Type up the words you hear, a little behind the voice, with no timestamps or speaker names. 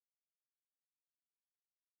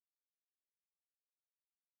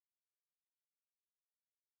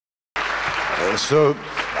So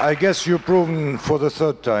I guess you've proven for the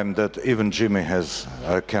third time that even Jimmy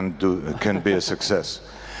can be a success.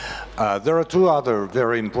 There are two other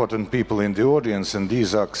very important people in the audience, and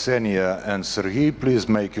these are Ksenia and Sergei. Please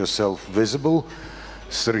make yourself visible.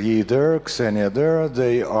 Sergei there, Ksenia there.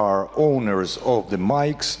 They are owners of the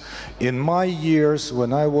mics. In my years,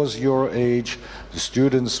 when I was your age, the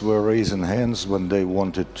students were raising hands when they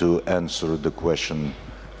wanted to answer the question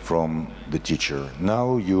from the teacher.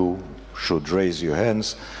 Now you should raise your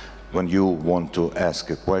hands when you want to ask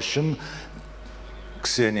a question.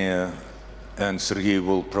 Ksenia and Sergei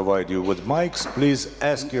will provide you with mics. Please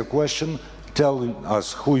ask your question, tell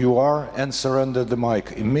us who you are, and surrender the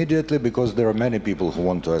mic immediately, because there are many people who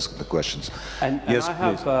want to ask the questions. And yes, I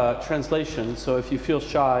have translation, so if you feel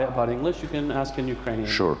shy about English, you can ask in Ukrainian.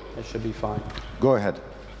 Sure. It should be fine. Go ahead.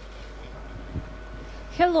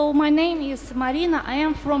 Hello, my name is Marina. I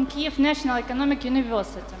am from Kiev National Economic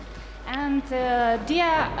University. And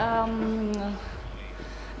dear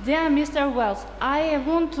Mr. Wells, I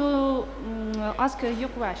want to ask you a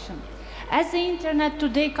question. As the internet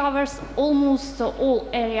today covers almost all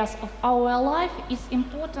areas of our life, it's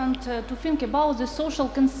important to think about the social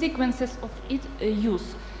consequences of its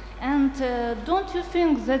use. And don't you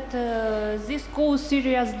think that this causes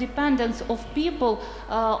serious dependence of people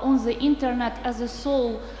on the internet as a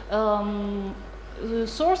sole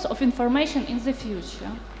source of information in the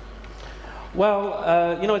future?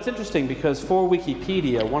 Well, you know, it's interesting because for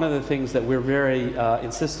Wikipedia, one of the things that we're very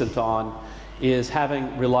insistent on is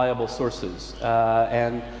having reliable sources.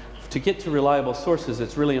 And to get to reliable sources,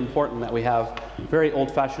 it's really important that we have very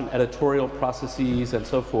old-fashioned editorial processes and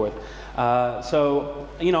so forth. So,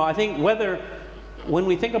 you know, I think when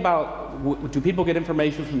we think about do people get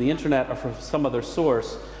information from the internet or from some other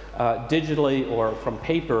source, digitally or from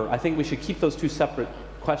paper, I think we should keep those two separate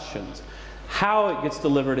questions. How it gets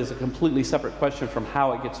delivered is a completely separate question from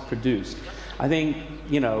how it gets produced. I think,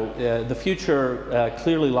 you know, the future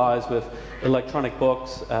clearly lies with electronic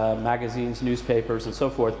books, magazines, newspapers, and so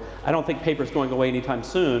forth. I don't think paper is going away anytime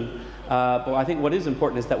soon, but I think what is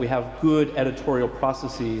important is that we have good editorial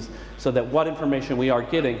processes so that what information we are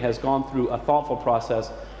getting has gone through a thoughtful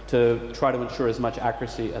process to try to ensure as much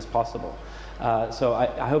accuracy as possible. So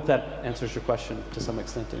I hope that answers your question to some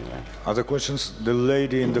extent anyway. Other questions? The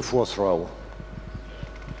lady in the fourth row.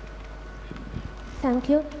 Thank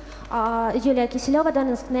you. Yulia Kiseleva,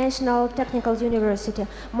 Donetsk National Technical University.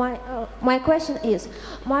 My question is,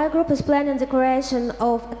 my group is planning the creation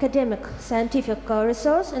of academic scientific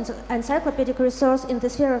resource and encyclopedic resource in the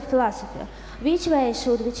sphere of philosophy. Which way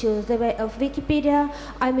should we choose? The way of Wikipedia,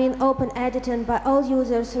 I mean open editing by all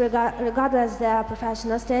users regardless their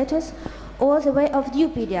professional status, or the way of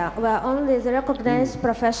Nupedia, where only the recognized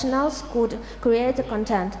professionals could create the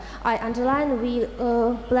content? I underline we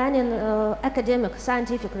planning academic,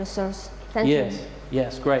 scientific resource. Thank you.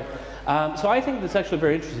 Yes, great. So I think that's actually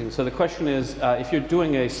very interesting. So the question is, if you're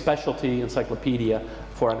doing a specialty encyclopedia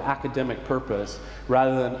for an academic purpose,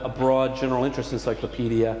 rather than a broad general interest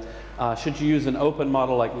encyclopedia, should you use an open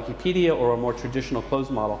model like Wikipedia or a more traditional closed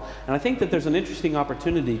model? And I think that there's an interesting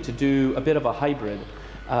opportunity to do a bit of a hybrid,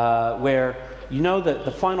 where you know that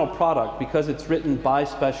the final product, because it's written by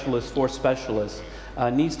specialists for specialists,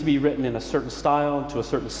 needs to be written in a certain style to a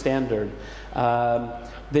certain standard.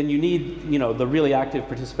 Then you need, you know, the really active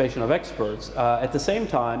participation of experts. At the same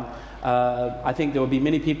time, I think there would be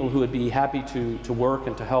many people who would be happy to work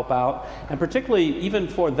and to help out, and particularly even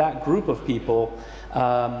for that group of people,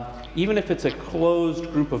 even if it's a closed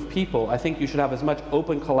group of people, I think you should have as much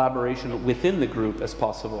open collaboration within the group as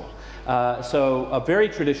possible. So a very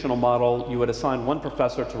traditional model, you would assign one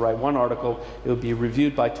professor to write one article, it would be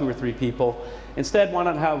reviewed by 2 or 3 people. Instead, why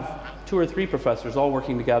not have 2 or 3 professors all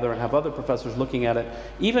working together and have other professors looking at it,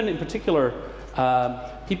 even in particular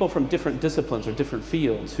people from different disciplines or different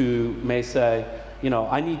fields who may say, you know,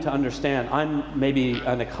 I need to understand, I'm maybe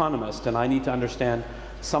an economist and I need to understand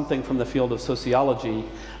something from the field of sociology,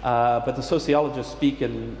 but the sociologists speak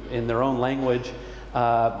in their own language.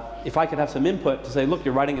 If I could have some input to say, look,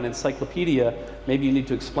 you're writing an encyclopedia, maybe you need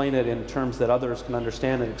to explain it in terms that others can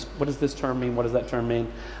understand. And what does this term mean? What does that term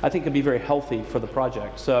mean? I think it'd be very healthy for the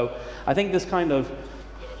project. So I think this kind of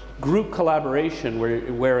group collaboration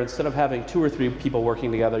where instead of having 2 or 3 people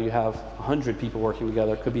working together, you have 100 people working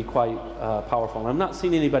together could be quite powerful. And I'm not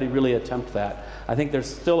seeing anybody really attempt that. I think there's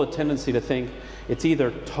still a tendency to think it's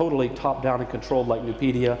either totally top-down and controlled like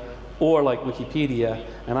Nupedia or like Wikipedia,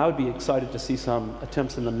 and I would be excited to see some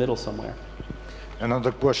attempts in the middle somewhere.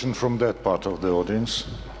 Another question from that part of the audience.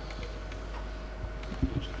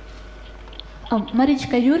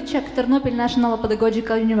 Marichka Jurchak, Ternopil National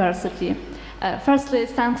Pedagogical University. Firstly,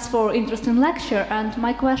 thanks for interesting lecture, and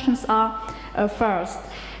my questions are first,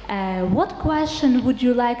 what question would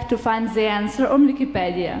you like to find the answer on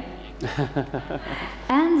Wikipedia?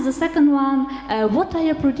 And the second one, what are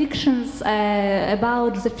your predictions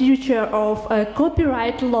about the future of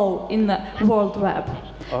copyright law in the World Web?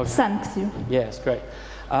 Okay. Thanks you. Yes, great.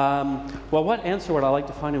 Well, what answer would I like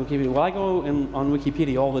to find in Wikipedia? Well, I go on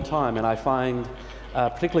Wikipedia all the time, and I find,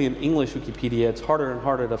 particularly in English Wikipedia, it's harder and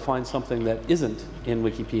harder to find something that isn't in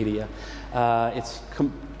Wikipedia. It's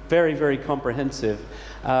very, very comprehensive.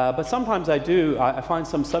 But sometimes I find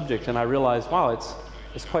some subject and I realize, wow,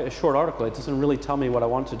 it's quite a short article. It doesn't really tell me what I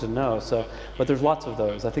wanted to know. But there's lots of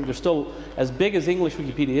those. I think there's still, as big as English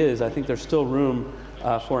Wikipedia is, I think there's still room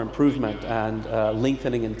for improvement and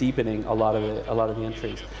lengthening and deepening a lot of the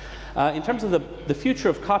entries. In terms of the future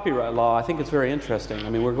of copyright law, I think it's very interesting. I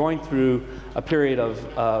mean, we're going through a period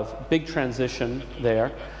of big transition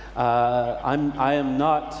there. I am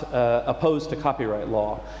not opposed to copyright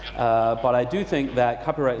law, but I do think that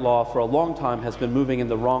copyright law for a long time has been moving in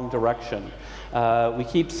the wrong direction. We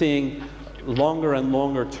keep seeing longer and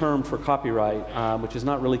longer term for copyright, which is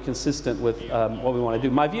not really consistent with what we want to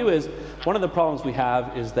do. My view is one of the problems we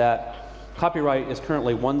have is that copyright is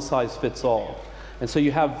currently one size fits all. And so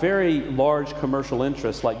you have very large commercial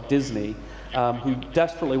interests like Disney who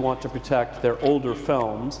desperately want to protect their older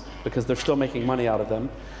films because they're still making money out of them.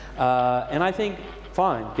 And I think,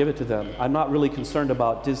 fine, give it to them. I'm not really concerned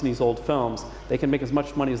about Disney's old films. They can make as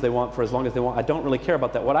much money as they want for as long as they want. I don't really care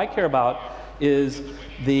about that. What I care about is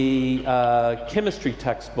the chemistry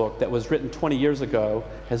textbook that was written 20 years ago,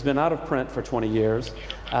 has been out of print for 20 years.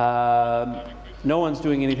 No one's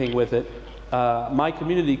doing anything with it. My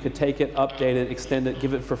community could take it, update it, extend it,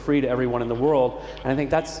 give it for free to everyone in the world, and I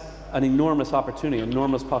think that's an enormous opportunity, an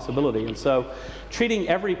enormous possibility. And so treating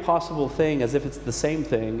every possible thing as if it's the same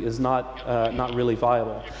thing is not really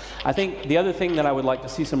viable. I think the other thing that I would like to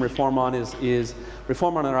see some reform on is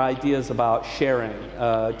reform on our ideas about sharing,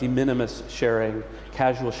 de minimis sharing,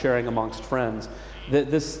 casual sharing amongst friends.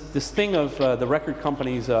 This thing of the record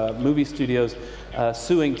companies, movie studios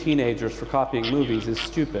suing teenagers for copying movies is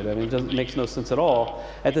stupid. I mean, it makes no sense at all.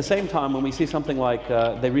 At the same time, when we see something like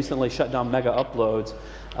they recently shut down Mega Uploads,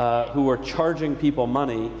 who are charging people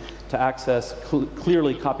money to access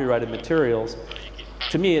clearly copyrighted materials,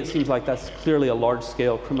 to me it seems like that's clearly a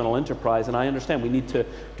large-scale criminal enterprise, and I understand we need to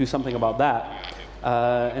do something about that.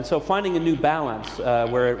 And so finding a new balance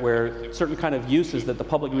where certain kind of uses that the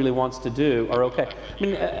public really wants to do are okay. I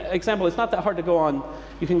mean, example, it's not that hard to go on,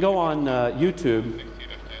 you can go on YouTube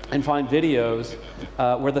and find videos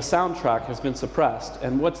where the soundtrack has been suppressed.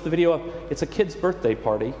 And what's the video of? It's a kid's birthday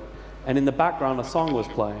party, and in the background a song was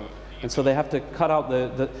playing. And so they have to cut out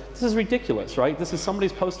this is ridiculous, right? This is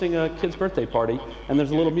somebody's posting a kid's birthday party, and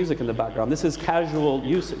there's a little music in the background. This is casual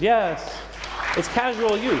use. Yes, it's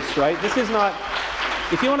casual use, right? This is not,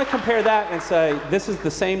 if you want to compare that and say, this is the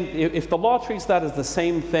same, if the law treats that as the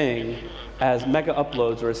same thing as Mega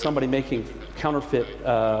Uploads or as somebody making counterfeit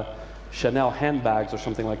Chanel handbags or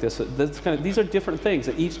something like this, these are different things.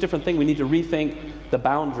 At each different thing, we need to rethink the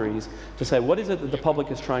boundaries to say, what is it that the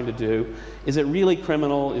public is trying to do? Is it really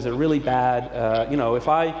criminal? Is it really bad? You know, if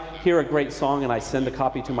I hear a great song and I send a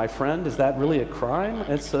copy to my friend, is that really a crime?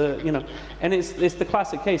 It's, you know, and it's the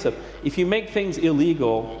classic case of, if you make things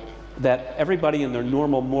illegal that everybody in their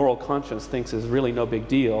normal moral conscience thinks is really no big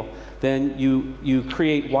deal, then you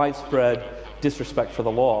create widespread disrespect for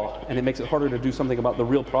the law, and it makes it harder to do something about the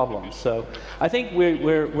real problems. So I think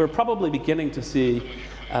we're probably beginning to see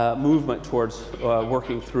movement towards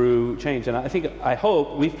working through change, and I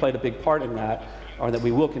hope we've played a big part in that, or that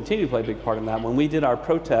we will continue to play a big part in that. When we did our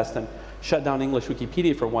protest and shut down English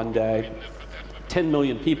Wikipedia for one day, 10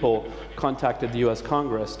 million people contacted the US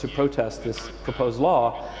Congress to protest this proposed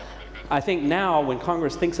law. I think now when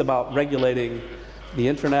Congress thinks about regulating the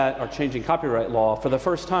internet or changing copyright law, for the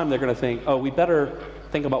first time they're going to think, oh, we better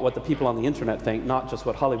think about what the people on the internet think, not just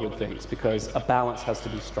what Hollywood thinks, because a balance has to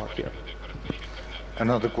be struck here.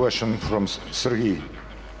 Another question from Sergei.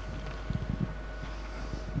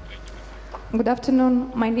 Good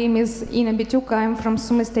afternoon. My name is Ina Pinchuk. I'm from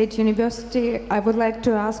Sumy State University. I would like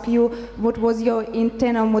to ask you, what was your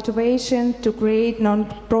internal motivation to create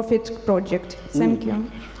non-profit project? Thank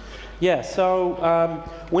you. Yeah, so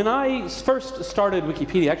when I first started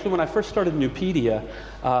Wikipedia, actually when I first started Nupedia,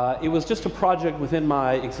 it was just a project within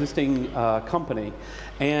my existing company.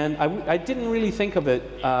 And I didn't really think of it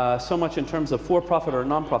so much in terms of for-profit or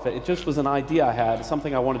non-profit. It just was an idea I had,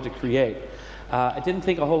 something I wanted to create. I didn't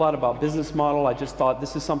think a whole lot about business model. I just thought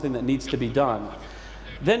this is something that needs to be done.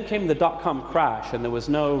 Then came the dot-com crash, and there was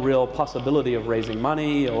no real possibility of raising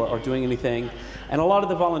money or doing anything. And a lot of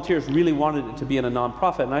the volunteers really wanted it to be in a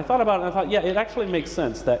nonprofit. And I thought about it, and I thought, yeah, it actually makes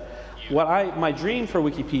sense that my dream for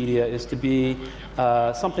Wikipedia is to be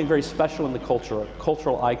something very special in the culture, a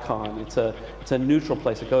cultural icon. It's a neutral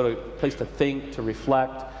place, a place to think, to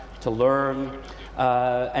reflect, to learn.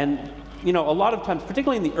 And you know, a lot of times,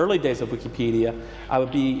 particularly in the early days of Wikipedia, I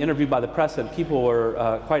would be interviewed by the press, and people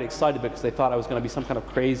were quite excited because they thought I was going to be some kind of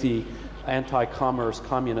crazy anti-commerce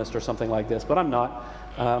communist or something like this. But I'm not.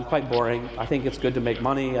 I'm quite boring. I think it's good to make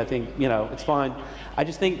money. I think, you know, it's fine. I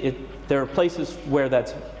just think there are places where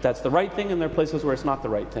that's the right thing, and there are places where it's not the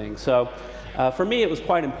right thing. So for me, it was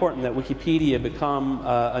quite important that Wikipedia become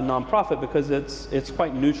a nonprofit, because it's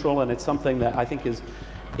quite neutral, and it's something that I think is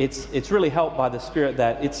it's really helped by the spirit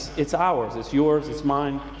that it's ours, it's yours, it's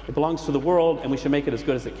mine, it belongs to the world, and we should make it as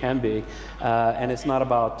good as it can be. And it's not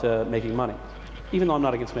about making money, even though I'm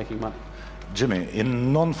not against making money. Jimmy,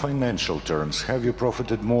 in non-financial terms, have you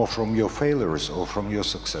profited more from your failures or from your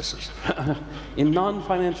successes? In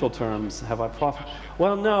non-financial terms, have I profited?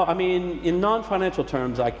 Well, no. I mean, in non-financial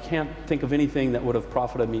terms, I can't think of anything that would have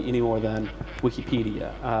profited me any more than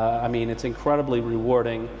Wikipedia. I mean, it's incredibly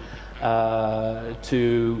rewarding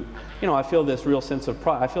to, you know, I feel this real sense of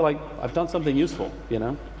pride. I feel like I've done something useful, you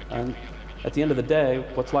know, and at the end of the day,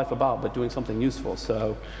 what's life about but doing something useful?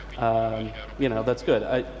 So, you know, that's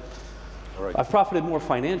good. Right. I've profited more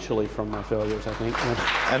financially from my failures, I think.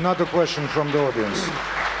 Another question from the audience.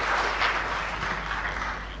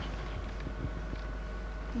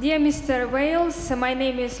 Dear Mr. Wales, my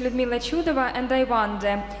name is Ludmila Chudova, and I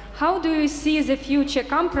wonder, how do you see the future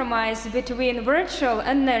compromise between virtual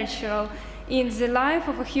and natural in the life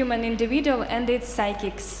of a human individual and its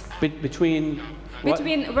psychics? Between what?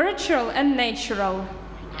 Between virtual and natural.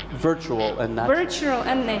 Virtual and natural. Virtual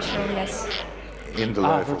and natural, yes. In the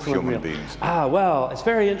life of human beings. Well, it's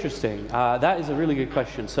very interesting. That is a really good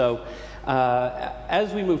question. So,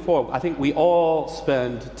 as we move forward, I think we all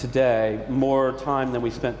spend today more time than we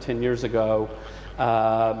spent 10 years ago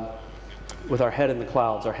with our head in the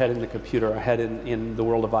clouds, our head in the computer, our head in the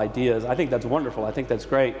world of ideas. I think that's wonderful. I think that's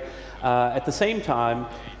great. At the same time,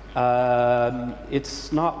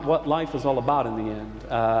 it's not what life is all about in the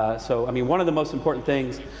end. So, I mean, one of the most important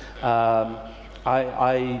things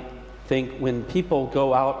I think when people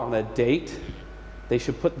go out on a date, they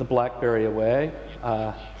should put the BlackBerry away.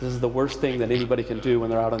 This is the worst thing that anybody can do when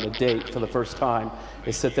they're out on a date for the first time,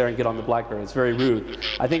 is sit there and get on the BlackBerry. It's very rude.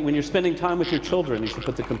 I think when you're spending time with your children, you should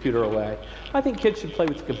put the computer away. I think kids should play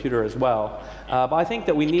with the computer as well. But I think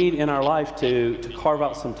that we need in our life to carve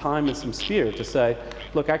out some time and some sphere to say,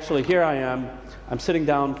 look, actually here I am. I'm sitting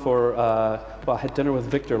down for, well, I had dinner with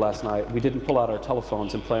Victor last night. We didn't pull out our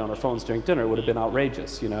telephones and play on our phones during dinner. It would have been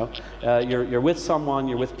outrageous, you know. You're with someone,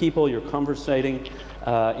 you're with people, you're conversating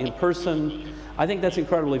in person. I think that's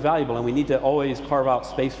incredibly valuable, and we need to always carve out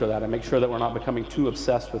space for that and make sure that we're not becoming too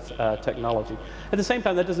obsessed with technology. At the same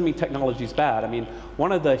time, that doesn't mean technology is bad. I mean,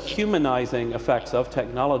 one of the humanizing effects of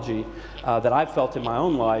technology that I've felt in my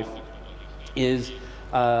own life is, you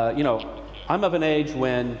know, I'm of an age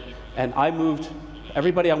when, and I moved,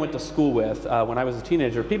 everybody I went to school with when I was a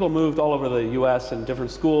teenager, people moved all over the US and different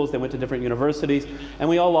schools, they went to different universities, and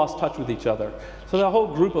we all lost touch with each other. So the whole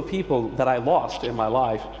group of people that I lost in my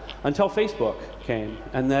life until Facebook came.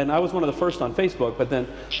 And then I was one of the first on Facebook, but then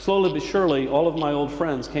slowly but surely all of my old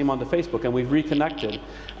friends came onto Facebook, and we've reconnected.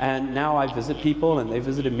 And now I visit people and they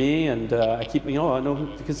visited me, and I keep, you know, I know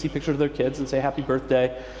you can see pictures of their kids and say happy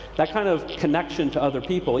birthday. That kind of connection to other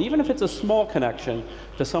people, even if it's a small connection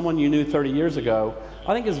to someone you knew 30 years ago,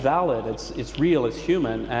 I think is valid, it's real, it's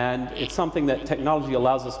human, and it's something that technology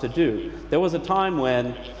allows us to do. There was a time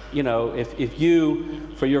when, you know, if you,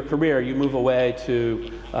 for your career, you move away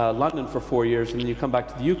to London for 4 years and then you come back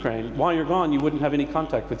to the Ukraine, while you're gone, you wouldn't have any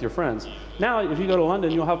contact with your friends. Now, if you go to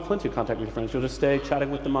London, you'll have plenty of contact with your friends. You'll just stay chatting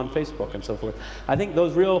with them on Facebook and so forth. I think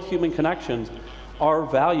those real human connections are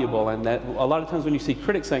valuable, and that a lot of times when you see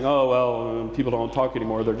critics saying, oh, well, people don't talk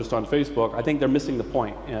anymore, they're just on Facebook, I think they're missing the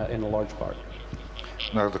point in a large part.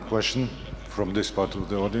 Another question from this part of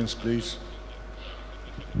the audience, please.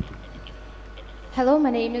 Hello,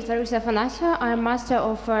 my name is Larissa Afanasova. I'm master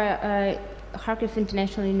of Kharkiv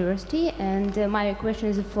International University, and my question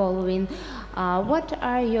is the following. What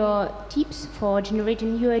are your tips for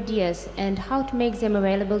generating new ideas and how to make them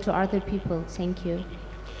available to other people? Thank you.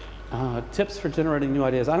 Tips for generating new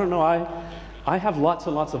ideas. I don't know. I have lots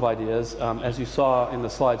and lots of ideas. As you saw in the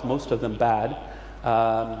slides, most of them bad.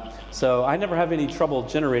 So I never have any trouble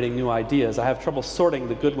generating new ideas. I have trouble sorting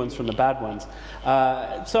the good ones from the bad ones.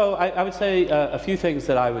 So I would say a few things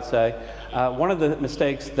that I would say. One of the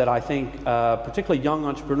mistakes that I think particularly young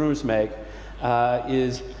entrepreneurs make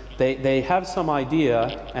is they have some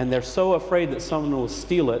idea and they're so afraid that someone will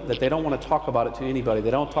steal it that they don't want to talk about it to anybody.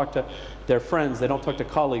 They don't talk to their friends, they don't talk to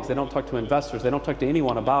colleagues, they don't talk to investors, they don't talk to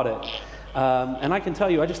anyone about it. And I can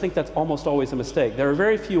tell you, I just think that's almost always a mistake. There are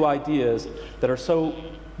very few ideas that are so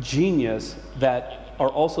genius that are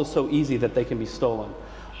also so easy that they can be stolen.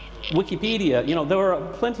 Wikipedia, you know, there were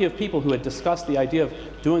plenty of people who had discussed the idea of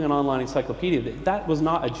doing an online encyclopedia. That was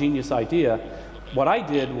not a genius idea. What I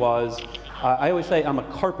did was, I always say I'm a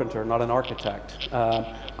carpenter, not an architect.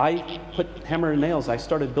 I put hammer and nails, I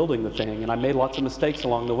started building the thing, and I made lots of mistakes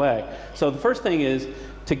along the way. So the first thing is,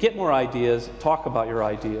 to get more ideas, talk about your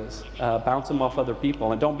ideas, bounce them off other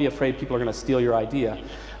people, and don't be afraid people are going to steal your idea.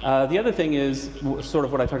 The other thing is, sort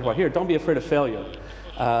of what I talked about here, don't be afraid of failure.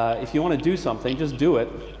 If you want to do something, just do it.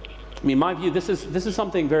 I mean, my view, this is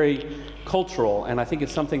something very cultural, and I think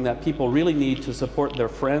it's something that people really need to support their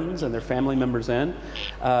friends and their family members in,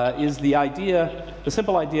 is the idea, the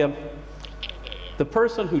simple idea, the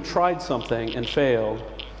person who tried something and failed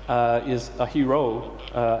is a hero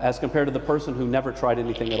as compared to the person who never tried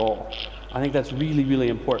anything at all. I think that's really, really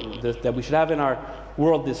important, that we should have in our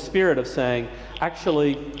world this spirit of saying,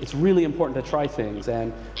 actually, it's really important to try things,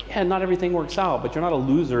 and yeah, not everything works out, but you're not a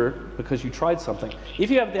loser because you tried something. If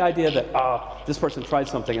you have the idea that, this person tried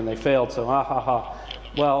something and they failed, so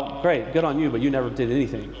well, great, good on you, but you never did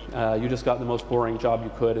anything. You just got the most boring job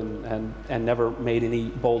you could and never made any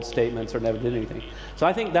bold statements or never did anything. So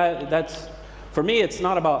I think that's, for me, it's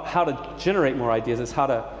not about how to generate more ideas, it's how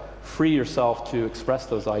to free yourself to express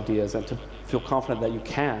those ideas and to feel confident that you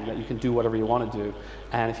can do whatever you want to do.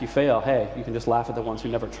 And if you fail, hey, you can just laugh at the ones who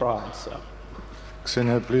never tried. So.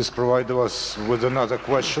 Ksenia, please provide us with another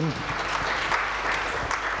question.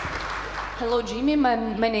 Hello, Jimmy. My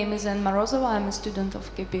name is Anne Morozova. I'm a student of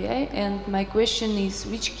KPA, and my question is,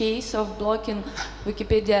 which case of blocking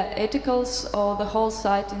Wikipedia articles or the whole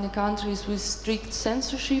site in the countries with strict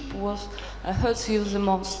censorship hurts you the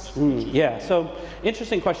most? Yeah, so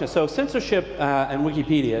interesting question. So censorship and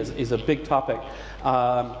Wikipedia is a big topic.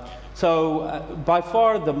 By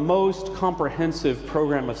far the most comprehensive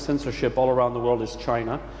program of censorship all around the world is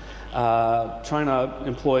China. China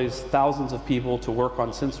employs thousands of people to work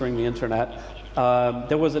on censoring the internet.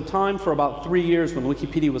 There was a time for about 3 years when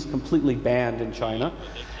Wikipedia was completely banned in China.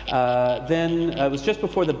 Then it was just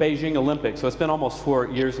before the Beijing Olympics, so it's been almost 4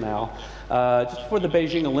 years now. Just before the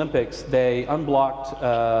Beijing Olympics, they unblocked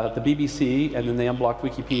the BBC, and then they unblocked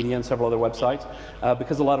Wikipedia and several other websites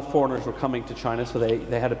because a lot of foreigners were coming to China, so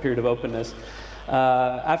they had a period of openness.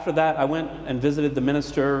 After that, I went and visited the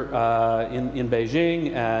minister in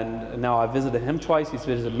Beijing, and now I've visited him twice. He's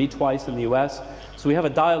visited me twice in the US. So we have a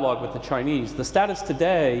dialogue with the Chinese. The status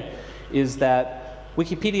today is that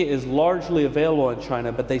Wikipedia is largely available in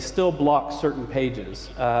China, but they still block certain pages.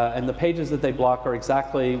 And the pages that they block are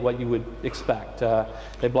exactly what you would expect.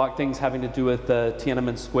 They block things having to do with the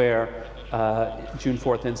Tiananmen Square June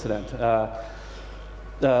 4th incident.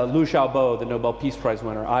 Liu Xiaobo, the Nobel Peace Prize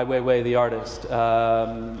winner, Ai Weiwei, the artist,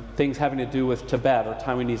 things having to do with Tibet or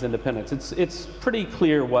Taiwanese independence. It's pretty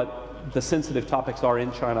clear what the sensitive topics are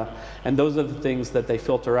in China, and those are the things that they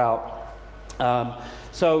filter out.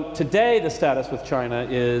 So today the status with China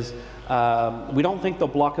is we don't think they'll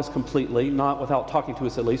block us completely, not without talking to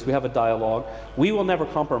us at least. We have a dialogue. We will never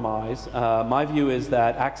compromise. My view is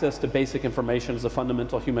that access to basic information is a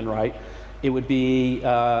fundamental human right. It would be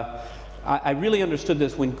I really understood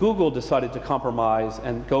this when Google decided to compromise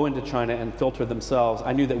and go into China and filter themselves.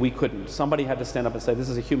 I knew that we couldn't. Somebody had to stand up and say, this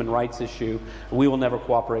is a human rights issue. We will never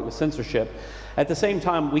cooperate with censorship. At the same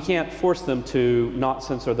time, we can't force them to not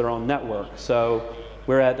censor their own network. So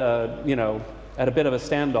we're at at a bit of a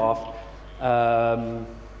standoff.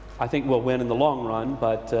 I think we'll win in the long run,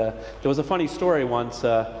 but there was a funny story once.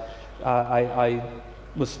 I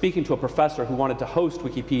was speaking to a professor who wanted to host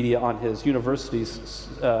Wikipedia on his university's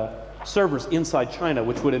servers inside China,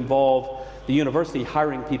 which would involve the university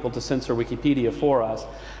hiring people to censor Wikipedia for us.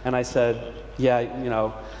 And I said,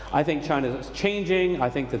 yeah, I think China is changing. I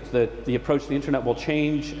think that the approach to the internet will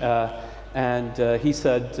change. And he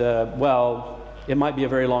said, well, it might be a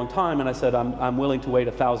very long time. And I said, I'm willing to wait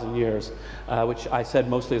 1,000 years, which I said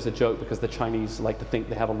mostly as a joke because the Chinese like to think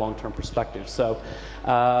they have a long-term perspective. So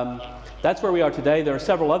that's where we are today. There are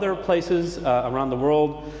several other places around the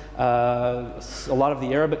world. A lot of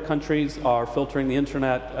the Arabic countries are filtering the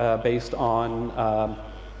internet based on,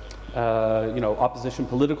 opposition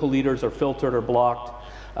political leaders are filtered or blocked.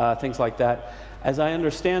 things like that. As I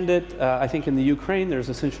understand it, I think in the Ukraine there's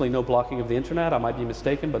essentially no blocking of the internet. I might be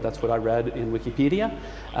mistaken, but that's what I read in Wikipedia.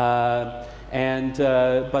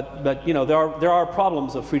 But you know, there are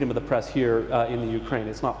problems of freedom of the press here in the Ukraine.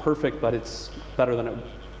 It's not perfect, but it's better than it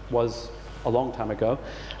was a long time ago.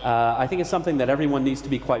 I think it's something that everyone needs to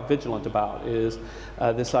be quite vigilant about, is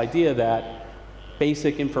this idea that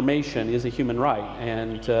basic information is a human right,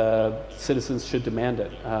 and citizens should demand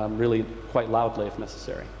it, really quite loudly if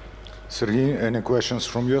necessary. Sergey, any questions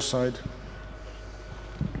from your side?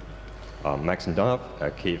 Maxim Donov,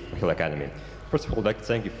 Kyiv Hill Academy. First of all, I'd like to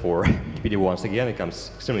thank you for Wikipedia once again. It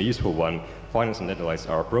becomes extremely useful when finance and deadlines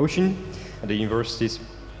are approaching at the universities.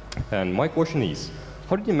 And my question is,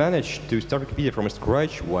 how did you manage to start Wikipedia from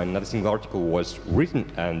scratch when not a single article was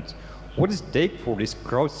written? And what does it take for this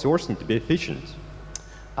crowdsourcing to be efficient?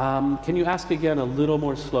 Can you ask again a little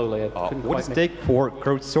more slowly? What does it take for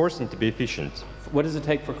crowdsourcing to be efficient? What does it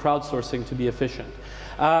take for crowdsourcing to be efficient?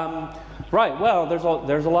 Right, well,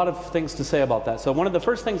 there's a lot of things to say about that. So one of the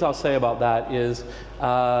first things I'll say about that is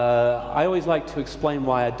I always like to explain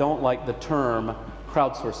why I don't like the term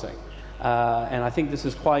crowdsourcing. And I think this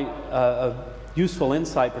is quite a useful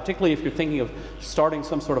insight, particularly if you're thinking of starting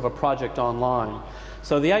some sort of a project online.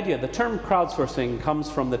 So the term crowdsourcing comes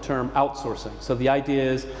from the term outsourcing. So the idea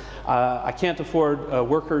is I can't afford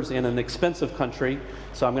workers in an expensive country,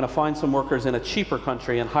 so I'm going to find some workers in a cheaper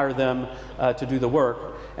country and hire them to do the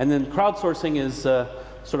work. And then crowdsourcing is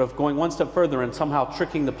sort of going one step further and somehow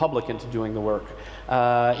tricking the public into doing the work.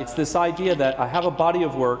 It's this idea that I have a body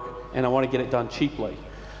of work and I want to get it done cheaply.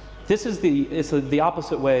 This is the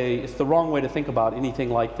opposite way, it's the wrong way to think about anything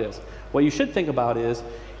like this. What you should think about is,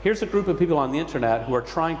 here's a group of people on the internet who are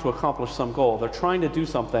trying to accomplish some goal. They're trying to do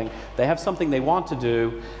something. They have something they want to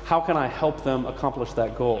do. How can I help them accomplish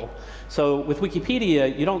that goal? So with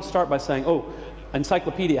Wikipedia, you don't start by saying, oh,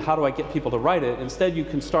 encyclopedia, how do I get people to write it? Instead, you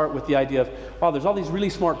can start with the idea of, wow, there's all these really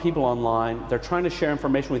smart people online. They're trying to share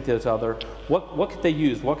information with each other. What could they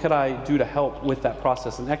use? What could I do to help with that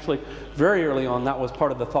process? And actually, very early on, that was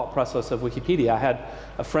part of the thought process of Wikipedia. I had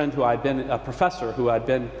a friend who I'd been, a professor who I'd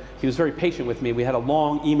been, he was very patient with me. We had a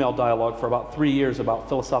long email dialogue for about 3 years about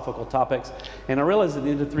philosophical topics. And I realized at the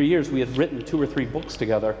end of 3 years, we had written 2 or 3 books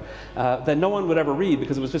together that no one would ever read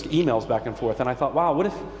because it was just emails back and forth. And I thought, wow, what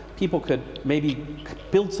if people could maybe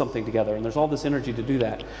build something together? And there's all this energy to do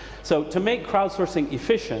that. So to make crowdsourcing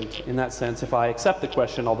efficient in that sense, if I accept the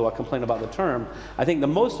question, although I complain about the term, I think the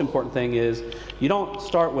most important thing is you don't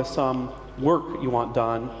start with some work you want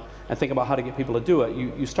done and think about how to get people to do it.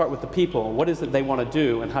 You start with the people. What is it they want to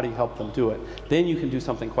do and how do you help them do it? Then you can do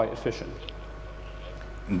something quite efficient.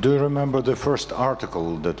 Do you remember the first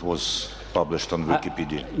article that was published on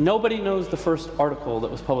Wikipedia? Nobody knows the first article that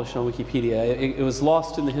was published on Wikipedia. It was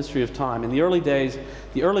lost in the history of time. In the early days,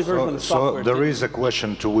 the early version of the software... So there is a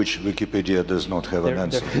question to which Wikipedia does not have an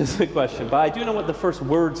answer. There is a question, but I do know what the first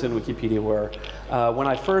words in Wikipedia were. When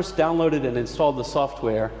I first downloaded and installed the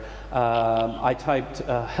software, I typed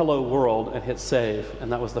hello world and hit save, and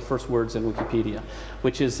that was the first words in Wikipedia,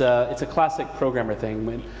 which is it's a classic programmer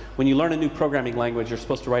thing. When you learn a new programming language, you're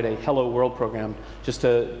supposed to write a hello world program just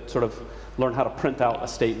to sort of learn how to print out a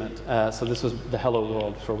statement. So this was the hello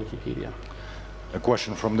world for Wikipedia. A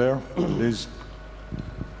question from there, please.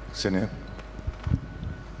 Ksenia.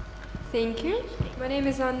 Thank you. My name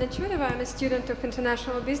is Anna Chudova. I'm a student of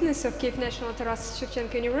international business of Kyiv National Taras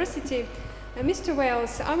Shevchenko University. Mr.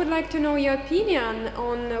 Wells, I would like to know your opinion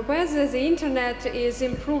on whether the internet is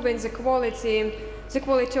improving the quality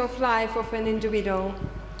of life of an individual.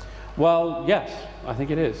 Well, yes, I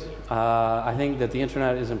think it is. I think that the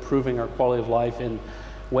internet is improving our quality of life in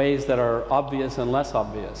ways that are obvious and less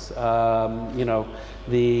obvious. You know,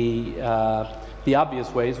 the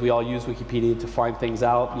obvious ways, we all use Wikipedia to find things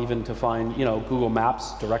out, even to find, you know, Google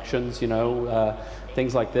Maps, directions, you know,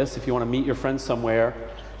 things like this. If you want to meet your friends somewhere,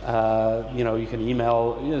 you know, you can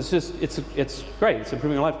email. You know, it's great. It's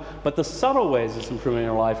improving your life. But the subtle ways it's improving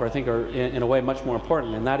your life, I think, are in a way much more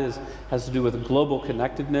important, and that has to do with global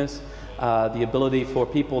connectedness, the ability for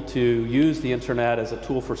people to use the internet as a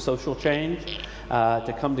tool for social change,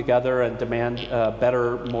 to come together and demand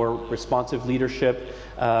better, more responsive leadership,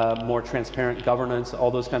 more transparent governance, all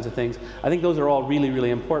those kinds of things. I think those are all really, really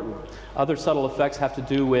important. Other subtle effects have to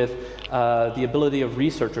do with the ability of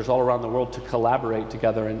researchers all around the world to collaborate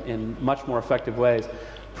together in much more effective ways.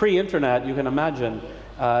 Pre-internet, you can imagine,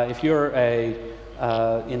 if you're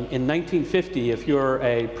in 1950, if you're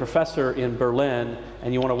a professor in Berlin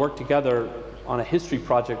and you want to work together on a history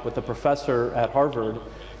project with a professor at Harvard,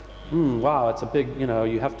 wow, it's a big, you know,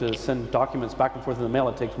 you have to send documents back and forth in the mail,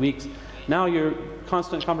 it takes weeks. now you're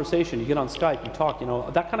constant conversation. You get on Skype, you talk. You know,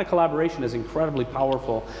 that kind of collaboration is incredibly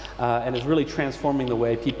powerful and is really transforming the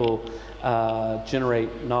way people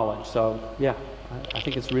generate knowledge. So yeah, I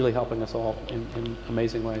think it's really helping us all in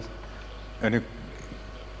amazing ways. Any,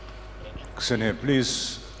 Ksenia,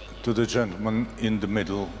 please, to the gentleman in the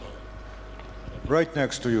middle, right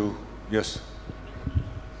next to you. Yes.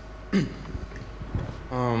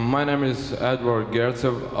 My name is Edward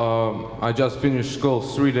Gertsev. I just finished school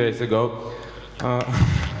 3 days ago.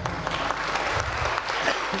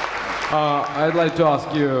 I'd like to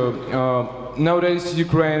ask you, nowadays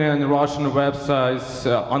Ukrainian and Russian websites,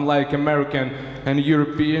 unlike American and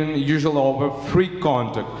European, usually offer free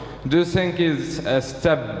content. Do you think it's a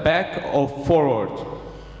step back or forward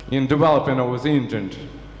in developing of the internet?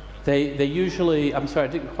 They usually, I'm sorry,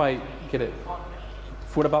 I didn't quite get it.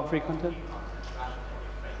 What about free content?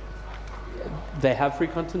 They have free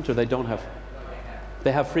content or they don't have?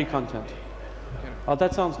 They have free content. Oh,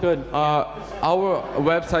 that sounds good. Our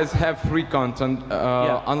websites have free content,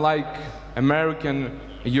 unlike American,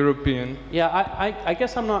 European. Yeah, I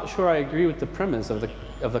guess I'm not sure I agree with the premise of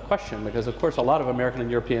the question, because of course a lot of American and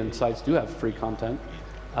European sites do have free content.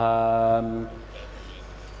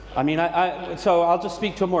 I mean, so I'll just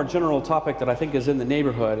speak to a more general topic that I think is in the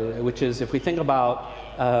neighborhood, which is if we think about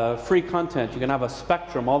free content, you can have a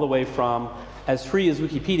spectrum all the way from as free as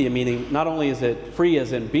Wikipedia, meaning not only is it free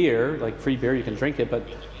as in beer, like free beer, you can drink it, but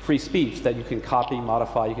free speech that you can copy,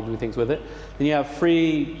 modify, you can do things with it. Then you have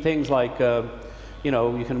free things like, you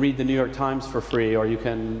know, you can read the New York Times for free, or you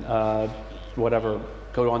can, whatever,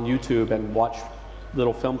 go on YouTube and watch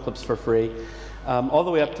little film clips for free. All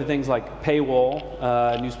the way up to things like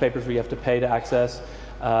paywall, newspapers where you have to pay to access,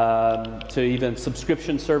 to even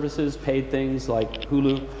subscription services, paid things like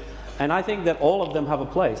Hulu. And I think that all of them have a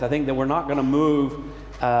place. I think that we're not going to move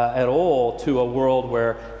at all to a world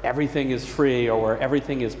where everything is free or where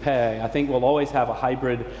everything is pay. I think we'll always have a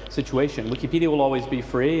hybrid situation. Wikipedia will always be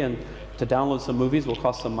free, and to download some movies will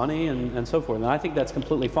cost some money, and so forth. And I think that's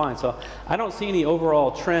completely fine. So I don't see any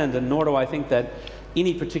overall trend, and nor do I think that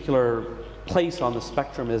any particular place on the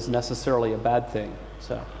spectrum is necessarily a bad thing.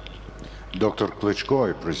 So. Dr. Klitschko,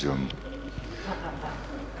 I presume.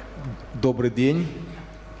 Добрый день.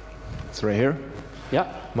 It's right here.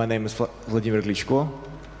 Yeah. My name is Vladimir Klitschko.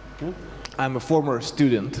 Yeah. I'm a former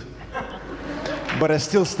student, but I'm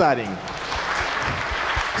still studying,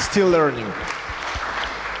 still learning.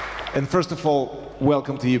 And first of all,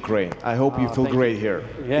 welcome to Ukraine. I hope you feel great here.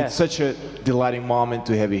 Yeah. It's such a delighting moment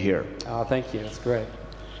to have you here. Oh, thank you. It's great.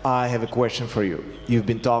 I have a question for you. You've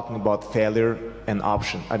been talking about failure and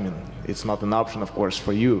option. I mean, it's not an option, of course,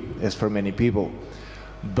 for you, as for many people.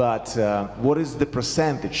 But what is the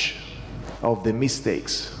percentage of the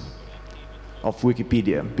mistakes of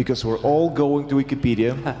Wikipedia? Because we're all going to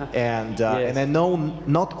Wikipedia, and and I know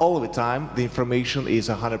not all of the time the information is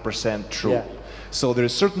 100% true. Yeah. So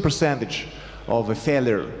there's a certain percentage of a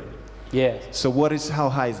failure. Yes. So how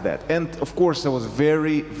high is that? And of course, I was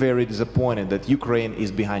very, very disappointed that Ukraine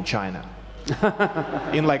is behind China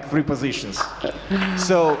in like 3 positions.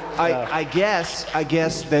 So I guess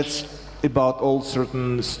that's about all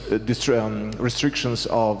certain restrictions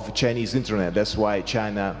of Chinese internet. That's why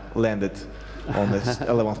China landed on the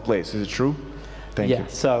 11th place. Is it true? Thank you.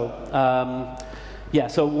 So,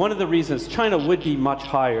 so one of the reasons China would be much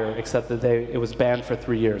higher, except that it was banned for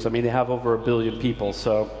 3 years. I mean, they have over 1 billion people,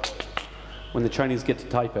 so when the Chinese get to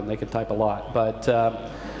typing, they can type a lot. But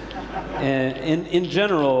in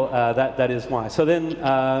general, that is why. So then,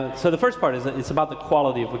 so the first part is that it's about the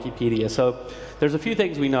quality of Wikipedia. So there's a few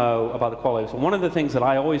things we know about the quality. So one of the things that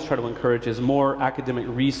I always try to encourage is more academic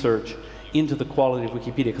research into the quality of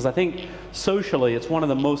Wikipedia, because I think socially it's one of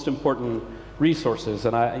the most important resources.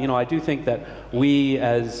 And I do think that we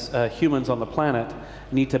as humans on the planet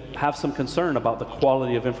need to have some concern about the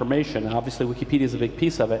quality of information. And obviously Wikipedia is a big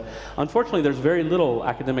piece of it. Unfortunately, there's very little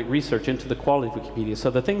academic research into the quality of Wikipedia. So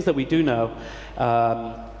the things that we do know,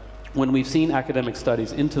 when we've seen academic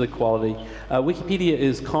studies into the quality, Wikipedia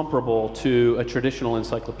is comparable to a traditional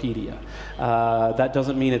encyclopedia. That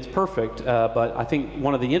doesn't mean it's perfect, but I think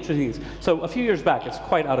one of the interesting things, so a few years back, it's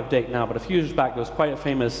quite out of date now, but a few years back there was quite a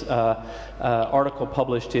famous article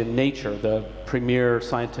published in Nature, the premier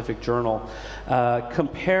scientific journal,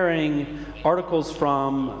 comparing articles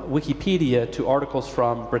from Wikipedia to articles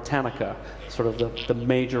from Britannica, sort of the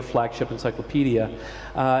major flagship encyclopedia.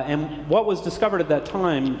 And what was discovered at that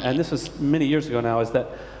time, and this was many years ago now, is that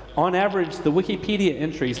on average the Wikipedia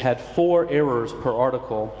entries had 4 errors per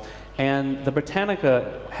article, and the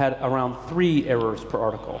Britannica had around 3 errors per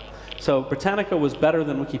article. So Britannica was better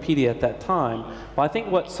than Wikipedia at that time. But I think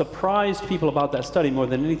what surprised people about that study more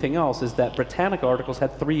than anything else is that Britannica articles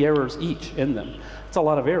had 3 errors each in them. It's a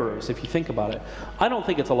lot of errors if you think about it. I don't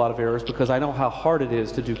think it's a lot of errors because I know how hard it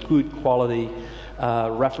is to do good quality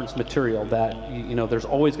reference material that, you know, there's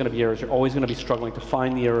always going to be errors. You're always going to be struggling to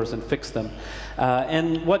find the errors and fix them.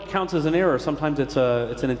 And what counts as an error? Sometimes it's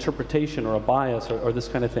an interpretation or a bias or this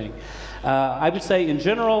kind of thing. I would say, in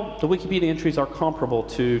general, the Wikipedia entries are comparable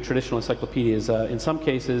to traditional encyclopedias. In some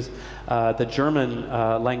cases, the German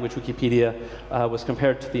language Wikipedia was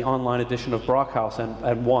compared to the online edition of Brockhaus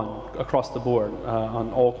and won across the board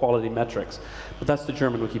on all quality metrics. But that's the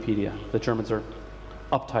German Wikipedia. The Germans are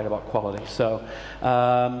uptight about quality. So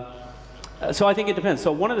I think it depends.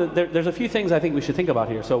 So there's a few things I think we should think about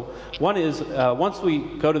here. So one is, once we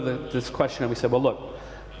go to this question and we say, well, look,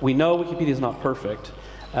 we know Wikipedia is not perfect.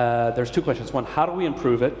 There's 2 questions. One, how do we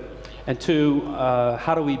improve it? And 2,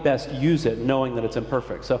 how do we best use it knowing that it's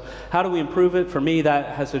imperfect? So how do we improve it? For me,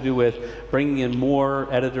 that has to do with bringing in more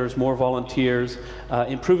editors, more volunteers,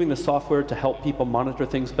 improving the software to help people monitor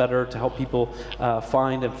things better, to help people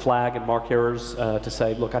find and flag and mark errors, to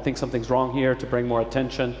say, look, I think something's wrong here, to bring more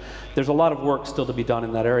attention. There's a lot of work still to be done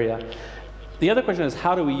in that area. The other question is,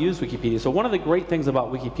 how do we use Wikipedia? So one of the great things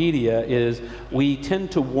about Wikipedia is we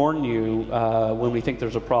tend to warn you when we think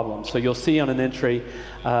there's a problem. So you'll see on an entry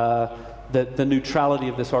that the neutrality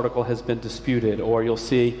of this article has been disputed, or you'll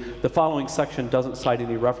see the following section doesn't cite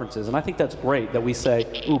any references. And I think that's great that we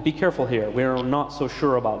say, ooh, be careful here. We're not so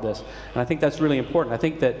sure about this. And I think that's really important. I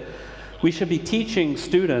think that we should be teaching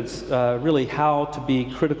students really how to be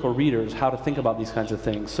critical readers, how to think about these kinds of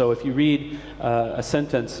things. So if you read a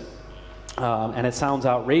sentence and it sounds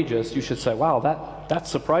outrageous, you should say, wow, that's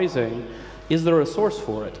surprising. Is there a source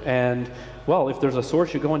for it? And well, if there's a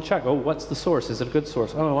source, you go and check. Oh, what's the source? Is it a good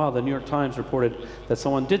source? Oh, wow, the New York Times reported that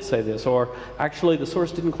someone did say this. Or actually, the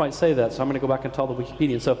source didn't quite say that, so I'm going to go back and tell the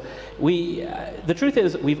Wikipedian. So the truth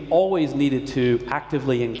is, we've always needed to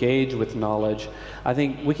actively engage with knowledge. I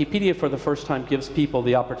think Wikipedia, for the first time, gives people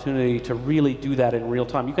the opportunity to really do that in real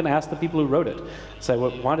time. You can ask the people who wrote it. Say,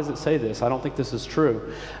 well, why does it say this? I don't think this is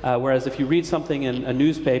true. Whereas if you read something in a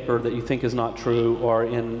newspaper that you think is not true, or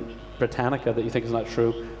in Britannica that you think is not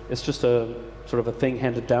true, it's just a sort of a thing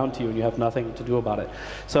handed down to you and you have nothing to do about it.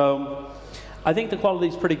 So I think the quality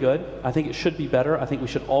is pretty good. I think it should be better. I think we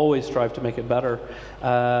should always strive to make it better.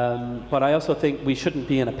 But I also think we shouldn't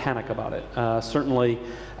be in a panic about it. Certainly,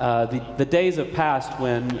 the days have passed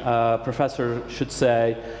when a professor should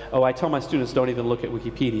say, oh, I tell my students don't even look at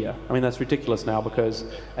Wikipedia. I mean, that's ridiculous now because,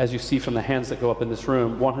 as you see from the hands that go up in this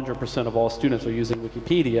room, 100% of all students are using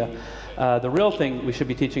Wikipedia. The real thing we should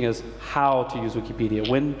be teaching is how to use Wikipedia.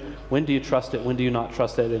 When do you trust it? When do you not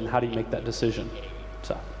trust it? And how do you make that decision?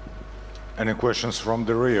 So. Any questions from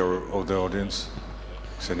the rear of the audience?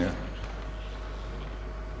 Ksenia?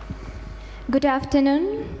 Good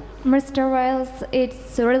afternoon, Mr. Wales.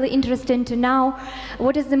 It's really interesting to know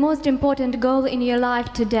what is the most important goal in your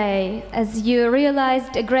life today, as you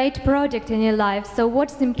realized a great project in your life. So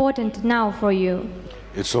what's important now for you?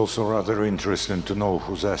 It's also rather interesting to know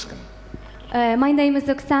who's asking. My name is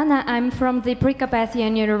Oksana. I'm from the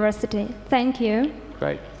Pre-Carpathian University. Thank you.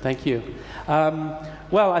 Great, thank you.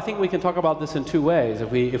 Well, I think we can talk about this in 2 ways.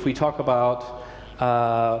 If we talk about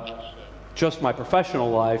just my professional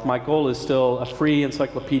life, my goal is still a free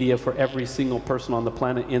encyclopedia for every single person on the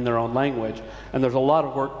planet in their own language. And there's a lot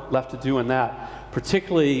of work left to do in that,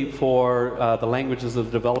 particularly for the languages of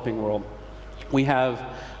the developing world.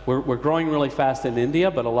 We're growing really fast in India,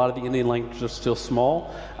 but a lot of the Indian languages are still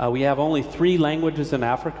small. We have only 3 languages in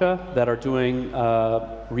Africa that are doing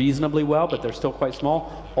reasonably well, but they're still quite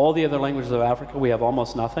small. All the other languages of Africa, we have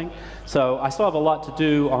almost nothing. So I still have a lot to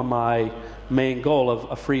do on my main goal of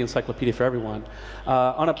a free encyclopedia for everyone.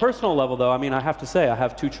 On a personal level, though, I mean, I have to say I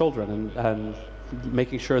have 2 children, and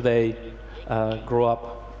making sure they grow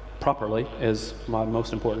up properly is my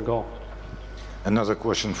most important goal. Another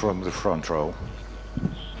question from the front row.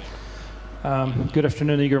 Good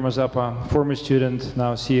afternoon, Igor Mazapa, former student,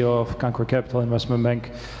 now CEO of Concord Capital Investment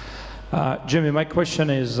Bank. Jimmy, my question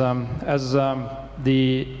is, as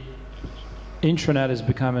the internet is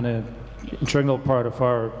becoming an integral part of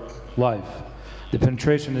our life, the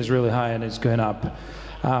penetration is really high and it's going up.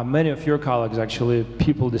 Many of your colleagues, actually,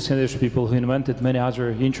 distinguished people who invented many other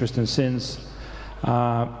interesting things,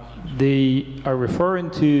 they are referring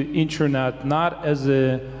to internet not as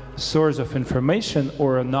a source of information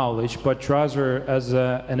or knowledge, but rather as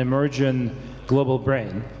an emerging global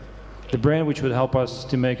brain. the brain which would help us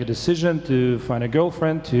to make a decision, to find a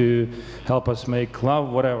girlfriend, to help us make love,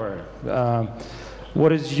 whatever.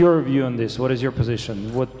 What is your view on this? What is your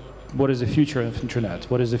position? What is the future of internet?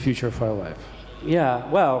 What is the future of our life? Yeah,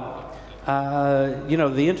 well, you know,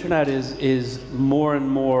 the internet is more and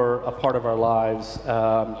more a part of our lives,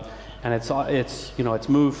 and it's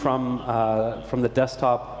moved from the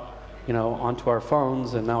desktop, you know, onto our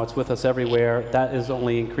phones, and now it's with us everywhere. That is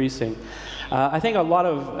only increasing. I think a lot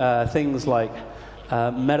of things like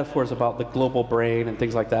metaphors about the global brain and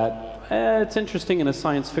things like that, it's interesting in a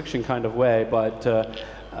science fiction kind of way, but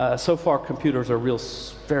so far computers are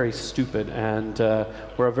very stupid, and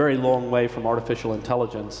we're a very long way from artificial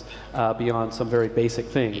intelligence beyond some very basic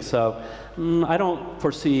things. So I don't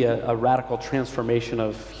foresee a radical transformation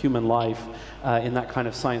of human life in that kind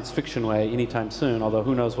of science fiction way anytime soon, although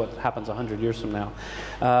who knows what happens 100 years from now.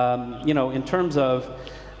 You know, in terms of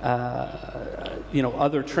you know,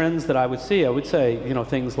 other trends that I would say, you know,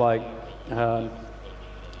 things like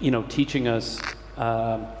you know, teaching us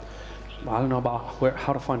I don't know about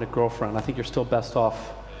how to find a girlfriend. I think you're still best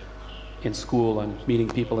off in school and meeting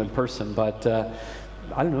people in person, but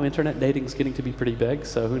I don't know, internet dating's getting to be pretty big,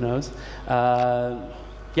 so who knows.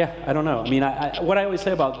 Yeah, I don't know. I mean, what I always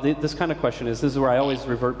say about this kind of question is, this is where I always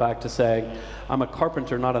revert back to saying, I'm a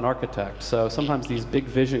carpenter, not an architect. So sometimes these big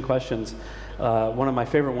vision questions, one of my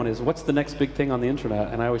favorite one is, what's the next big thing on the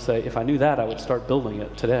internet? And I always say, if I knew that, I would start building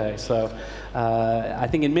it today. So I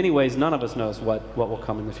think in many ways, none of us knows what will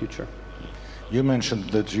come in the future. You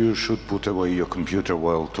mentioned that you should put away your computer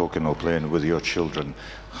while talking or playing with your children.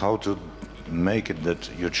 How to make it that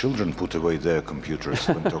your children put away their computers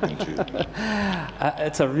when talking to you?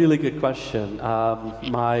 It's a really good question.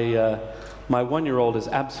 My one-year-old is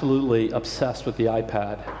absolutely obsessed with the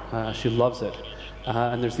iPad. She loves it.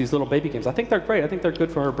 And there's these little baby games. I think they're great. I think they're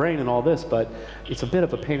good for her brain and all this, but it's a bit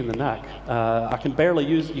of a pain in the neck. I can barely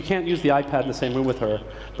you can't use the iPad in the same room with her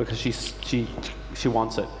because she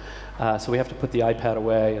wants it. So we have to put the iPad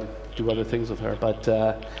away and do other things with her. But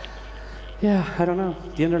yeah, I don't know.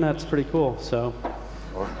 The internet's pretty cool, so.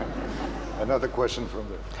 Another question from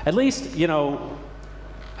there. At least, you know,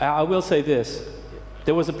 I will say this.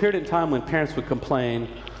 There was a period in time when parents would complain,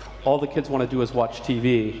 all the kids want to do is watch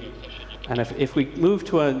TV. And if we move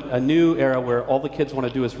to a new era where all the kids want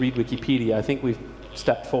to do is read Wikipedia, I think we've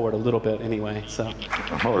stepped forward a little bit anyway, so.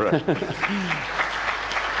 All right.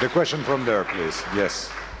 The question from there, please. Yes,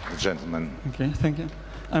 the gentleman. Okay, thank you.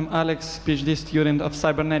 I'm Alex, PhD student of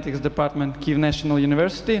Cybernetics Department, Kyiv National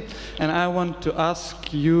University, and I want to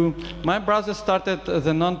ask you, my brother started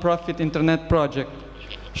the non-profit internet project.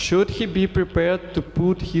 Should he be prepared to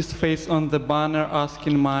put his face on the banner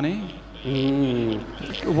asking money?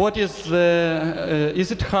 What is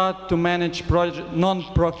it hard to manage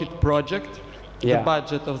non-profit project? Yeah. The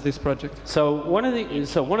budget of this project. So one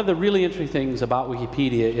of the really interesting things about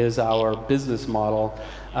Wikipedia is our business model,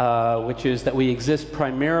 which is that we exist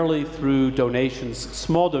primarily through donations,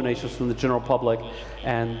 small donations from the general public,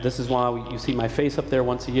 and this is why you see my face up there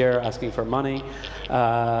once a year asking for money.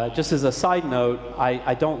 Just as a side note,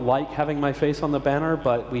 I don't like having my face on the banner,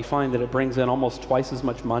 but we find that it brings in almost twice as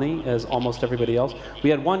much money as almost everybody else. We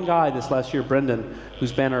had one guy this last year, Brendan,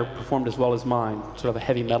 whose banner performed as well as mine, sort of a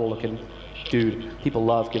heavy metal looking dude. People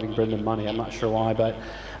love giving Brendan money. I'm not sure why, but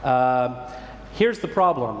here's the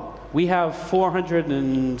problem. We have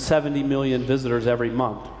 470 million visitors every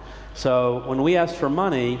month. So when we ask for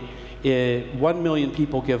money, 1 million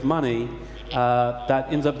people give money. That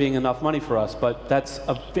ends up being enough money for us, but that's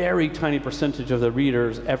a very tiny percentage of the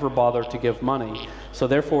readers ever bother to give money. So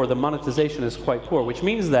therefore, the monetization is quite poor, which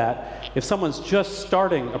means that if someone's just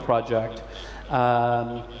starting a project,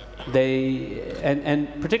 and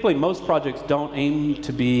particularly most projects don't aim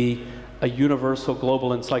to be a universal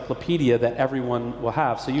global encyclopedia that everyone will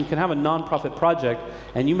have. So you can have a nonprofit project,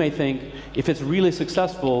 and you may think, if it's really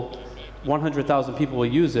successful, 100,000 people will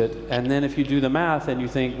use it, and then if you do the math and you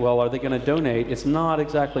think, well, are they going to donate? It's not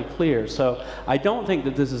exactly clear. So I don't think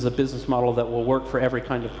that this is a business model that will work for every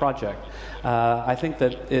kind of project. I think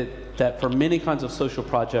that for many kinds of social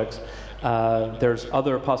projects, there's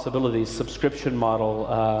other possibilities, subscription model,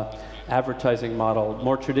 advertising model,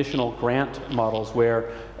 more traditional grant models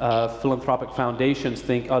where philanthropic foundations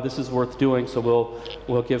think, oh, this is worth doing, so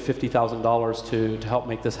we'll give $50,000 to help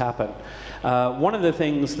make this happen. One of the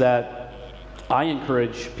things that I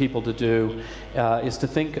encourage people to do is to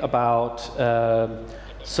think about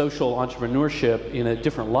social entrepreneurship in a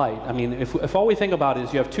different light. I mean, if all we think about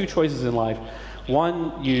is you have two choices in life.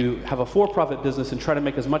 One, you have a for-profit business and try to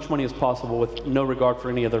make as much money as possible with no regard for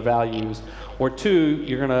any other values. Or two,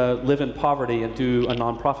 you're going to live in poverty and do a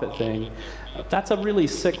nonprofit thing. That's a really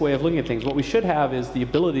sick way of looking at things. What we should have is the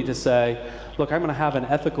ability to say, look, I'm going to have an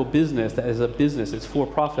ethical business that is a business, it's for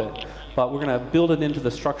profit, but we're going to build it into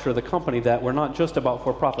the structure of the company that we're not just about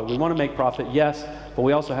for profit. We want to make profit, yes, but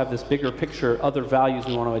we also have this bigger picture, other values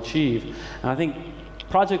we want to achieve. And I think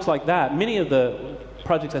projects like that, many of the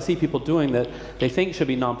projects I see people doing that they think should